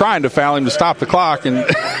 they were trying to foul him to stop the clock, and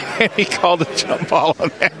he called a jump ball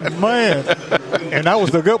on that. Man. And that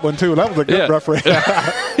was the good one, too. That was a good referee.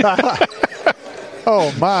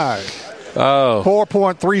 Oh, my. Oh.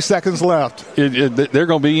 4.3 seconds left. They're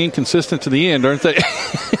going to be inconsistent to the end, aren't they?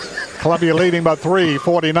 Columbia leading by 3,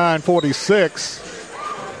 49-46.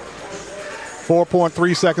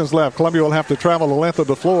 4.3 seconds left. Columbia will have to travel the length of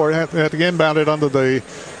the floor. Have to inbound it under the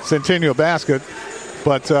Centennial basket.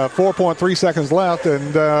 But 4.3 seconds left,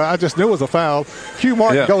 and I just knew it was a foul. Hugh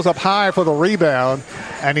Martin goes up high for the rebound,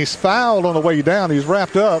 and he's fouled on the way down. He's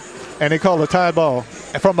wrapped up, and they call a tie ball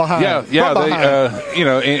from behind. Yeah.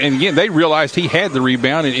 And again, they realized he had the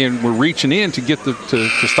rebound and were reaching in to get to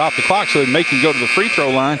stop the clock so they make him go to the free throw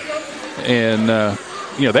line. And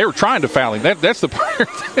they were trying to foul him. That's the part.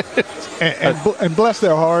 and bless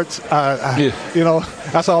their hearts.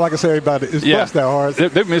 That's all I can say about it. Is bless their hearts.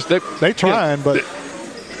 They missed. They trying, but.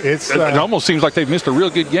 It almost seems like they've missed a real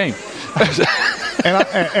good game.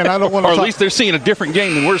 And I don't want to. Or at least they're seeing a different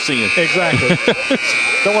game than we're seeing. Exactly.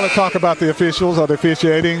 Don't want to talk about the officials or the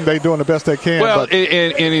officiating. They're doing the best they can. Well, but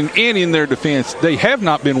and in their defense, they have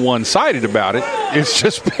not been one-sided about it. It's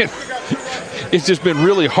just been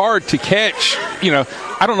really hard to catch. You know,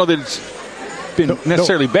 I don't know that it's been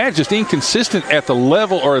necessarily bad, just inconsistent at the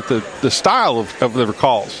level or at the style of their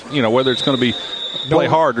calls. You know, whether it's going to be play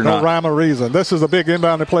hard or not. No rhyme or reason. This is a big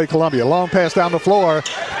inbound to play Columbia. Long pass down the floor.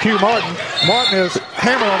 Q Martin. Martin is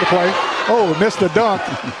hammer on the play. Oh, missed the dunk,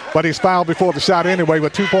 but he's fouled before the shot anyway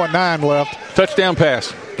with 2.9 left. Touchdown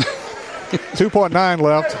pass. 2.9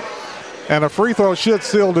 left. And a free throw should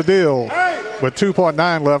seal the deal with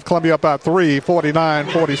 2.9 left. Columbia up by 3,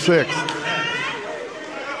 49-46.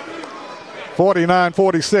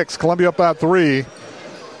 49-46. Columbia up by 3.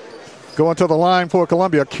 Going to the line for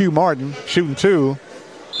Columbia, Q Martin, shooting 2.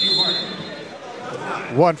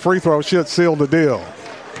 One free throw should seal the deal.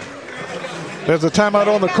 There's a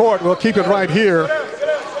timeout on the court. We'll keep it right here.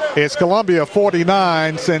 It's Columbia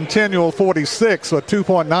 49, Centennial 46 with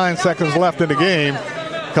 2.9 seconds left in the game.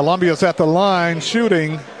 Columbia's at the line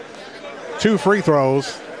shooting 2 free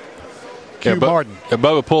throws. Q Martin.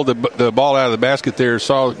 Bubba pulled the ball out of the basket there,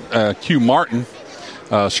 saw Q Martin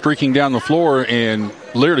streaking down the floor and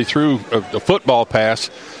literally threw a football pass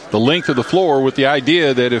the length of the floor with the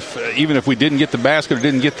idea that even if we didn't get the basket or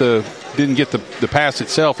didn't get the pass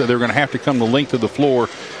itself, that they're going to have to come the length of the floor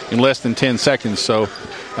in less than 10 seconds. So,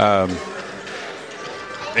 and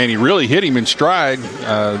he really hit him in stride.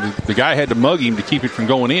 The guy had to mug him to keep it from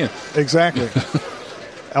going in. Exactly.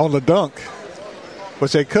 On the dunk,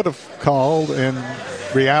 which they could have called in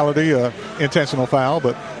reality an intentional foul,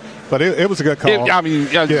 but it was a good call.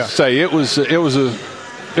 Say it was a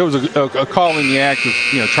call in the act of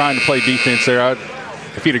trying to play defense there.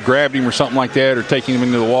 If he'd have grabbed him or something like that, or taking him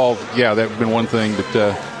into the wall, that would have been one thing. But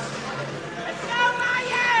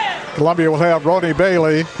Columbia will have Rodney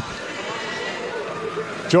Bailey,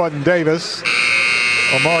 Jordan Davis,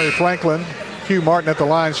 Amari Franklin, Q Martin at the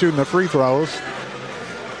line shooting the free throws.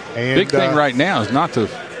 And big thing right now is not to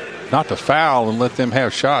foul and let them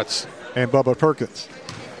have shots. And Bubba Perkins.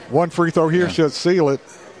 One free throw here should seal it.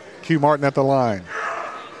 Q Martin at the line.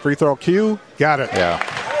 Free throw Q, got it. Yeah.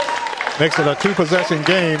 Makes it a 2-possession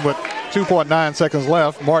game with 2.9 seconds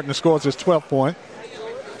left. Martin scores his 12th point.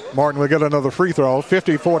 Martin will get another free throw.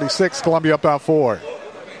 50-46, Columbia up by 4.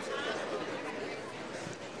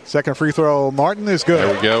 Second free throw, Martin is good.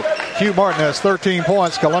 There we go. Q Martin has 13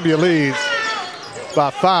 points. Columbia leads by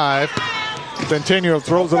 5. Centennial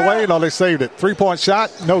throws it away. No, they saved it. 3-point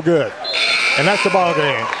shot, no good. And that's the ball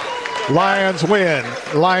game. Lions win.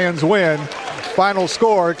 Lions win. Final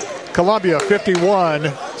score, Columbia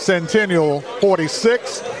 51, Centennial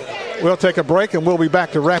 46. We'll take a break, and we'll be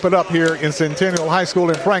back to wrap it up here in Centennial High School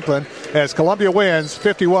in Franklin as Columbia wins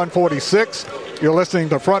 51-46. You're listening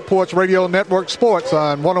to Front Porch Radio Network Sports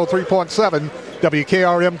on 103.7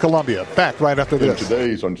 WKRM Columbia. Back right after this. In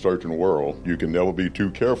today's uncertain world, you can never be too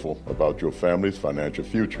careful about your family's financial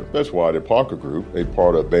future. That's why the Parker Group, a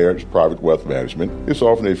part of Baird's Private Wealth Management, is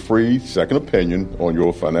offering a free second opinion on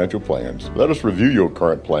your financial plans. Let us review your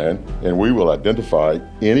current plan, and we will identify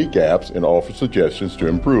any gaps and offer suggestions to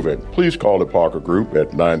improve it. Please call the Parker Group at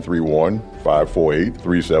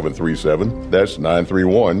 931-548-3737. That's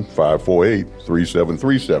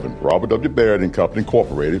 931-548-3737. Robert W. Baird & Company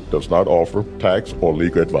Incorporated does not offer tax or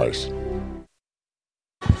legal advice.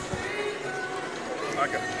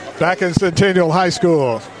 Back in Centennial High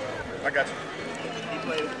School.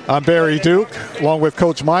 I'm Barry Duke, along with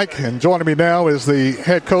Coach Mike, and joining me now is the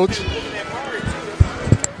head coach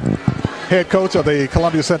of the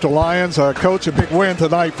Columbia Central Lions. Coach, a big win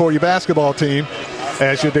tonight for your basketball team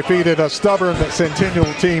as you defeated a stubborn Centennial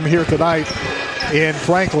team here tonight in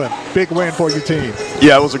Franklin. Big win for your team.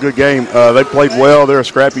 Yeah, it was a good game. They played well. They're a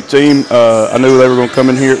scrappy team. I knew they were going to come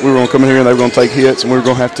in here. We were going to come in here and they were going to take hits, and we were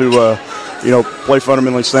going to have to, play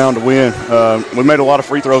fundamentally sound to win. We made a lot of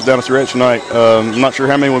free throws down the stretch tonight. I'm not sure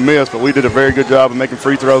how many we missed, but we did a very good job of making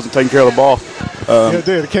free throws and taking care of the ball. It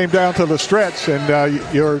did. It came down to the stretch, and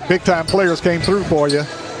your big-time players came through for you.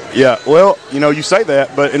 Yeah, well, you say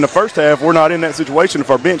that, but in the first half, we're not in that situation if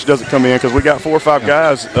our bench doesn't come in because we got 4 or 5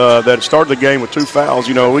 guys that started the game with 2 fouls.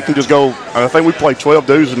 We can just go. I think we played 12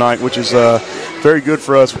 dudes tonight, which is very good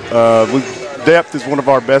for us. Depth is one of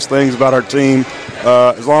our best things about our team,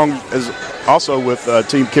 as long as also with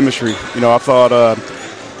team chemistry. I thought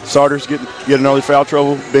Sarters get in early foul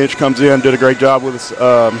trouble. Bench comes in, did a great job with us.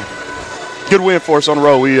 Good win for us on the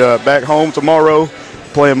road. We back home tomorrow.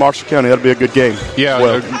 playing Marshall County. That'll be a good game. Yeah,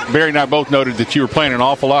 well, Barry and I both noted that you were playing an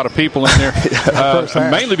awful lot of people in there,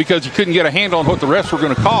 mainly because you couldn't get a handle on what the refs were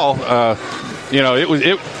going to call.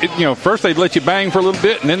 First they'd let you bang for a little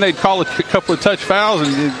bit, and then they'd call a couple of touch fouls,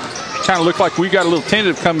 and it kind of looked like we got a little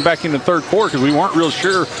tentative coming back in the third quarter because we weren't real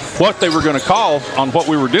sure what they were going to call on what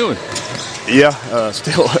we were doing. Yeah,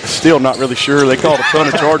 still not really sure. They called a ton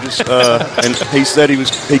of charges, and he said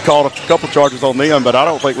he called a couple charges on them, but I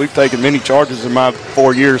don't think we've taken many charges in my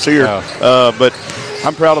 4 years here. No. But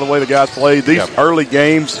I'm proud of the way the guys played. These early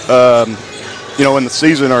games, in the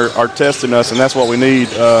season are testing us, and that's what we need.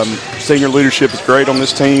 Senior leadership is great on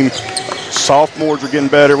this team. Sophomores are getting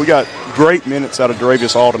better. We got great minutes out of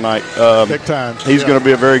Daravius Hall tonight. Big time. He's going to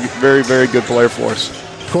be a very, very, very good player for us.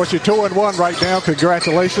 Of course, you're 2-1 right now.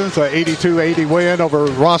 Congratulations. 82-80 win over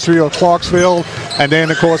Rossville, Clarksville. And then,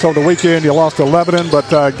 of course, over the weekend, you lost to Lebanon. But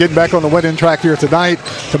getting back on the winning track here tonight.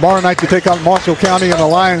 Tomorrow night, you take on Marshall County in the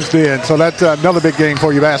Lions Den. So that's another big game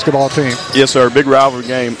for your basketball team. Yes, sir. Big rivalry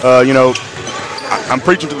game. I'm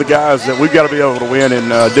preaching to the guys that we've got to be able to win in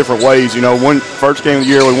different ways. First game of the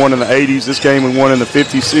year, we won in the 80s. This game, we won in the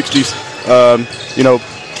 50s, 60s.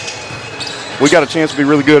 We got a chance to be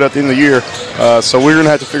really good at the end of the year. So we're going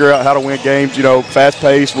to have to figure out how to win games,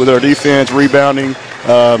 fast-paced with our defense, rebounding.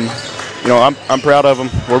 I'm proud of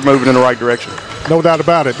them. We're moving in the right direction. No doubt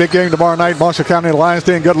about it. Big game tomorrow night, Marshall County Lions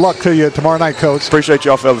Den. Good luck to you tomorrow night, Coach. Appreciate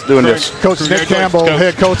y'all fellas doing this. Coach Nick Campbell,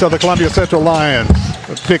 head coach of the Columbia Central Lions,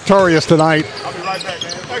 victorious tonight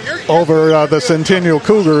over the Centennial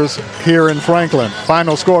Cougars here in Franklin.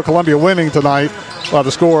 Final score, Columbia winning tonight by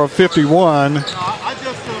the score of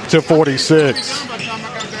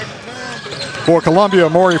 51-46. For Columbia,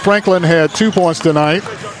 Maury Franklin had 2 points tonight.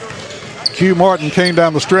 Q Martin came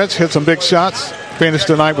down the stretch, hit some big shots, finished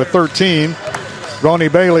tonight with 13. Ronnie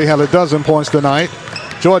Bailey had 12 points tonight.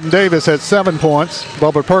 Jordan Davis had 7 points.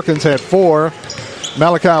 Bubba Perkins had 4.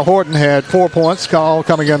 Malachi Horton had 4 points, all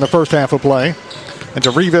coming in the first half of play. And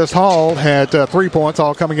Daravius Hall had 3 points,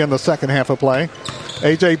 all coming in the second half of play.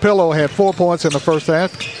 A.J. Pillow had 4 points in the first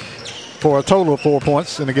half for a total of 4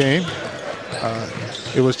 points in the game.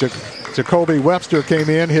 It was Jacoby Webster came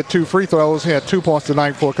in, hit 2 free throws, had 2 points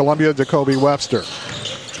tonight for Columbia, Jacoby Webster.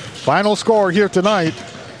 Final score here tonight,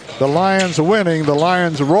 the Lions winning, the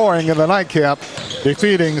Lions roaring in the nightcap,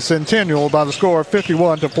 defeating Centennial by the score of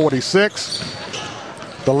 51-46.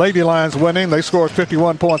 The Lady Lions winning, they scored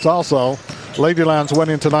 51 points also. Lady Lions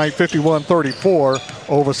winning tonight 51-34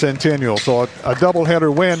 over Centennial. So a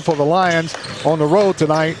doubleheader win for the Lions on the road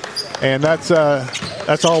tonight, and that's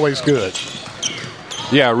always good.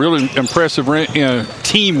 Yeah, really impressive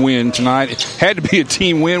team win tonight. It had to be a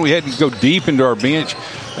team win. We had to go deep into our bench,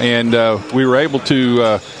 and we were able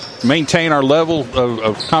to maintain our level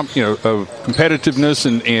of competitiveness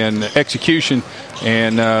and execution,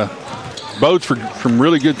 and bodes for some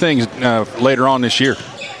really good things later on this year.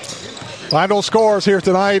 Final scores here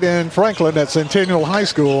tonight in Franklin at Centennial High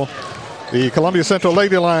School. The Columbia Central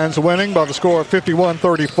Lady Lions winning by the score of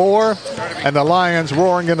 51-34, and the Lions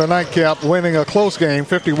roaring in the nightcap, winning a close game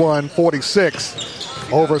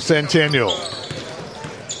 51-46 over Centennial.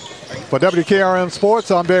 For WKRM Sports,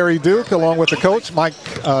 I'm Barry Duke, along with the coach,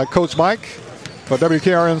 Coach Mike. For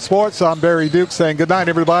WKRM Sports, I'm Barry Duke saying good night,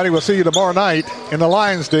 everybody. We'll see you tomorrow night in the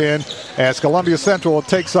Lions Den as Columbia Central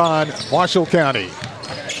takes on Marshall County.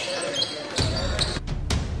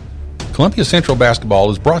 Columbia Central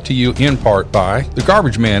Basketball is brought to you in part by The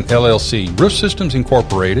Garbage Man, LLC, Roof Systems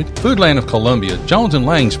Incorporated, Foodland of Columbia, Jones &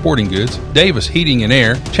 Lang Sporting Goods, Davis Heating and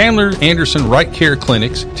Air, Chandler Anderson Right Care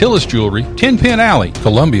Clinics, Tillis Jewelry, 10 Pin Alley,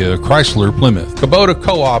 Columbia Chrysler Plymouth, Kubota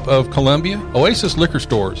Co-op of Columbia, Oasis Liquor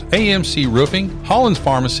Stores, AMC Roofing, Hollins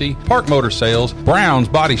Pharmacy, Park Motor Sales, Brown's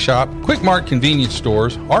Body Shop, Quick Mart Convenience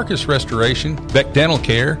Stores, Arcus Restoration, Beck Dental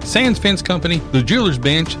Care, Sands Fence Company, The Jewelers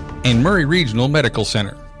Bench, and Murray Regional Medical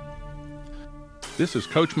Center. This is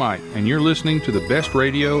Coach Mike, and you're listening to the best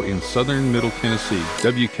radio in southern Middle Tennessee,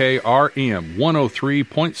 WKRM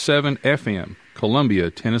 103.7 FM,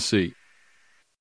 Columbia, Tennessee.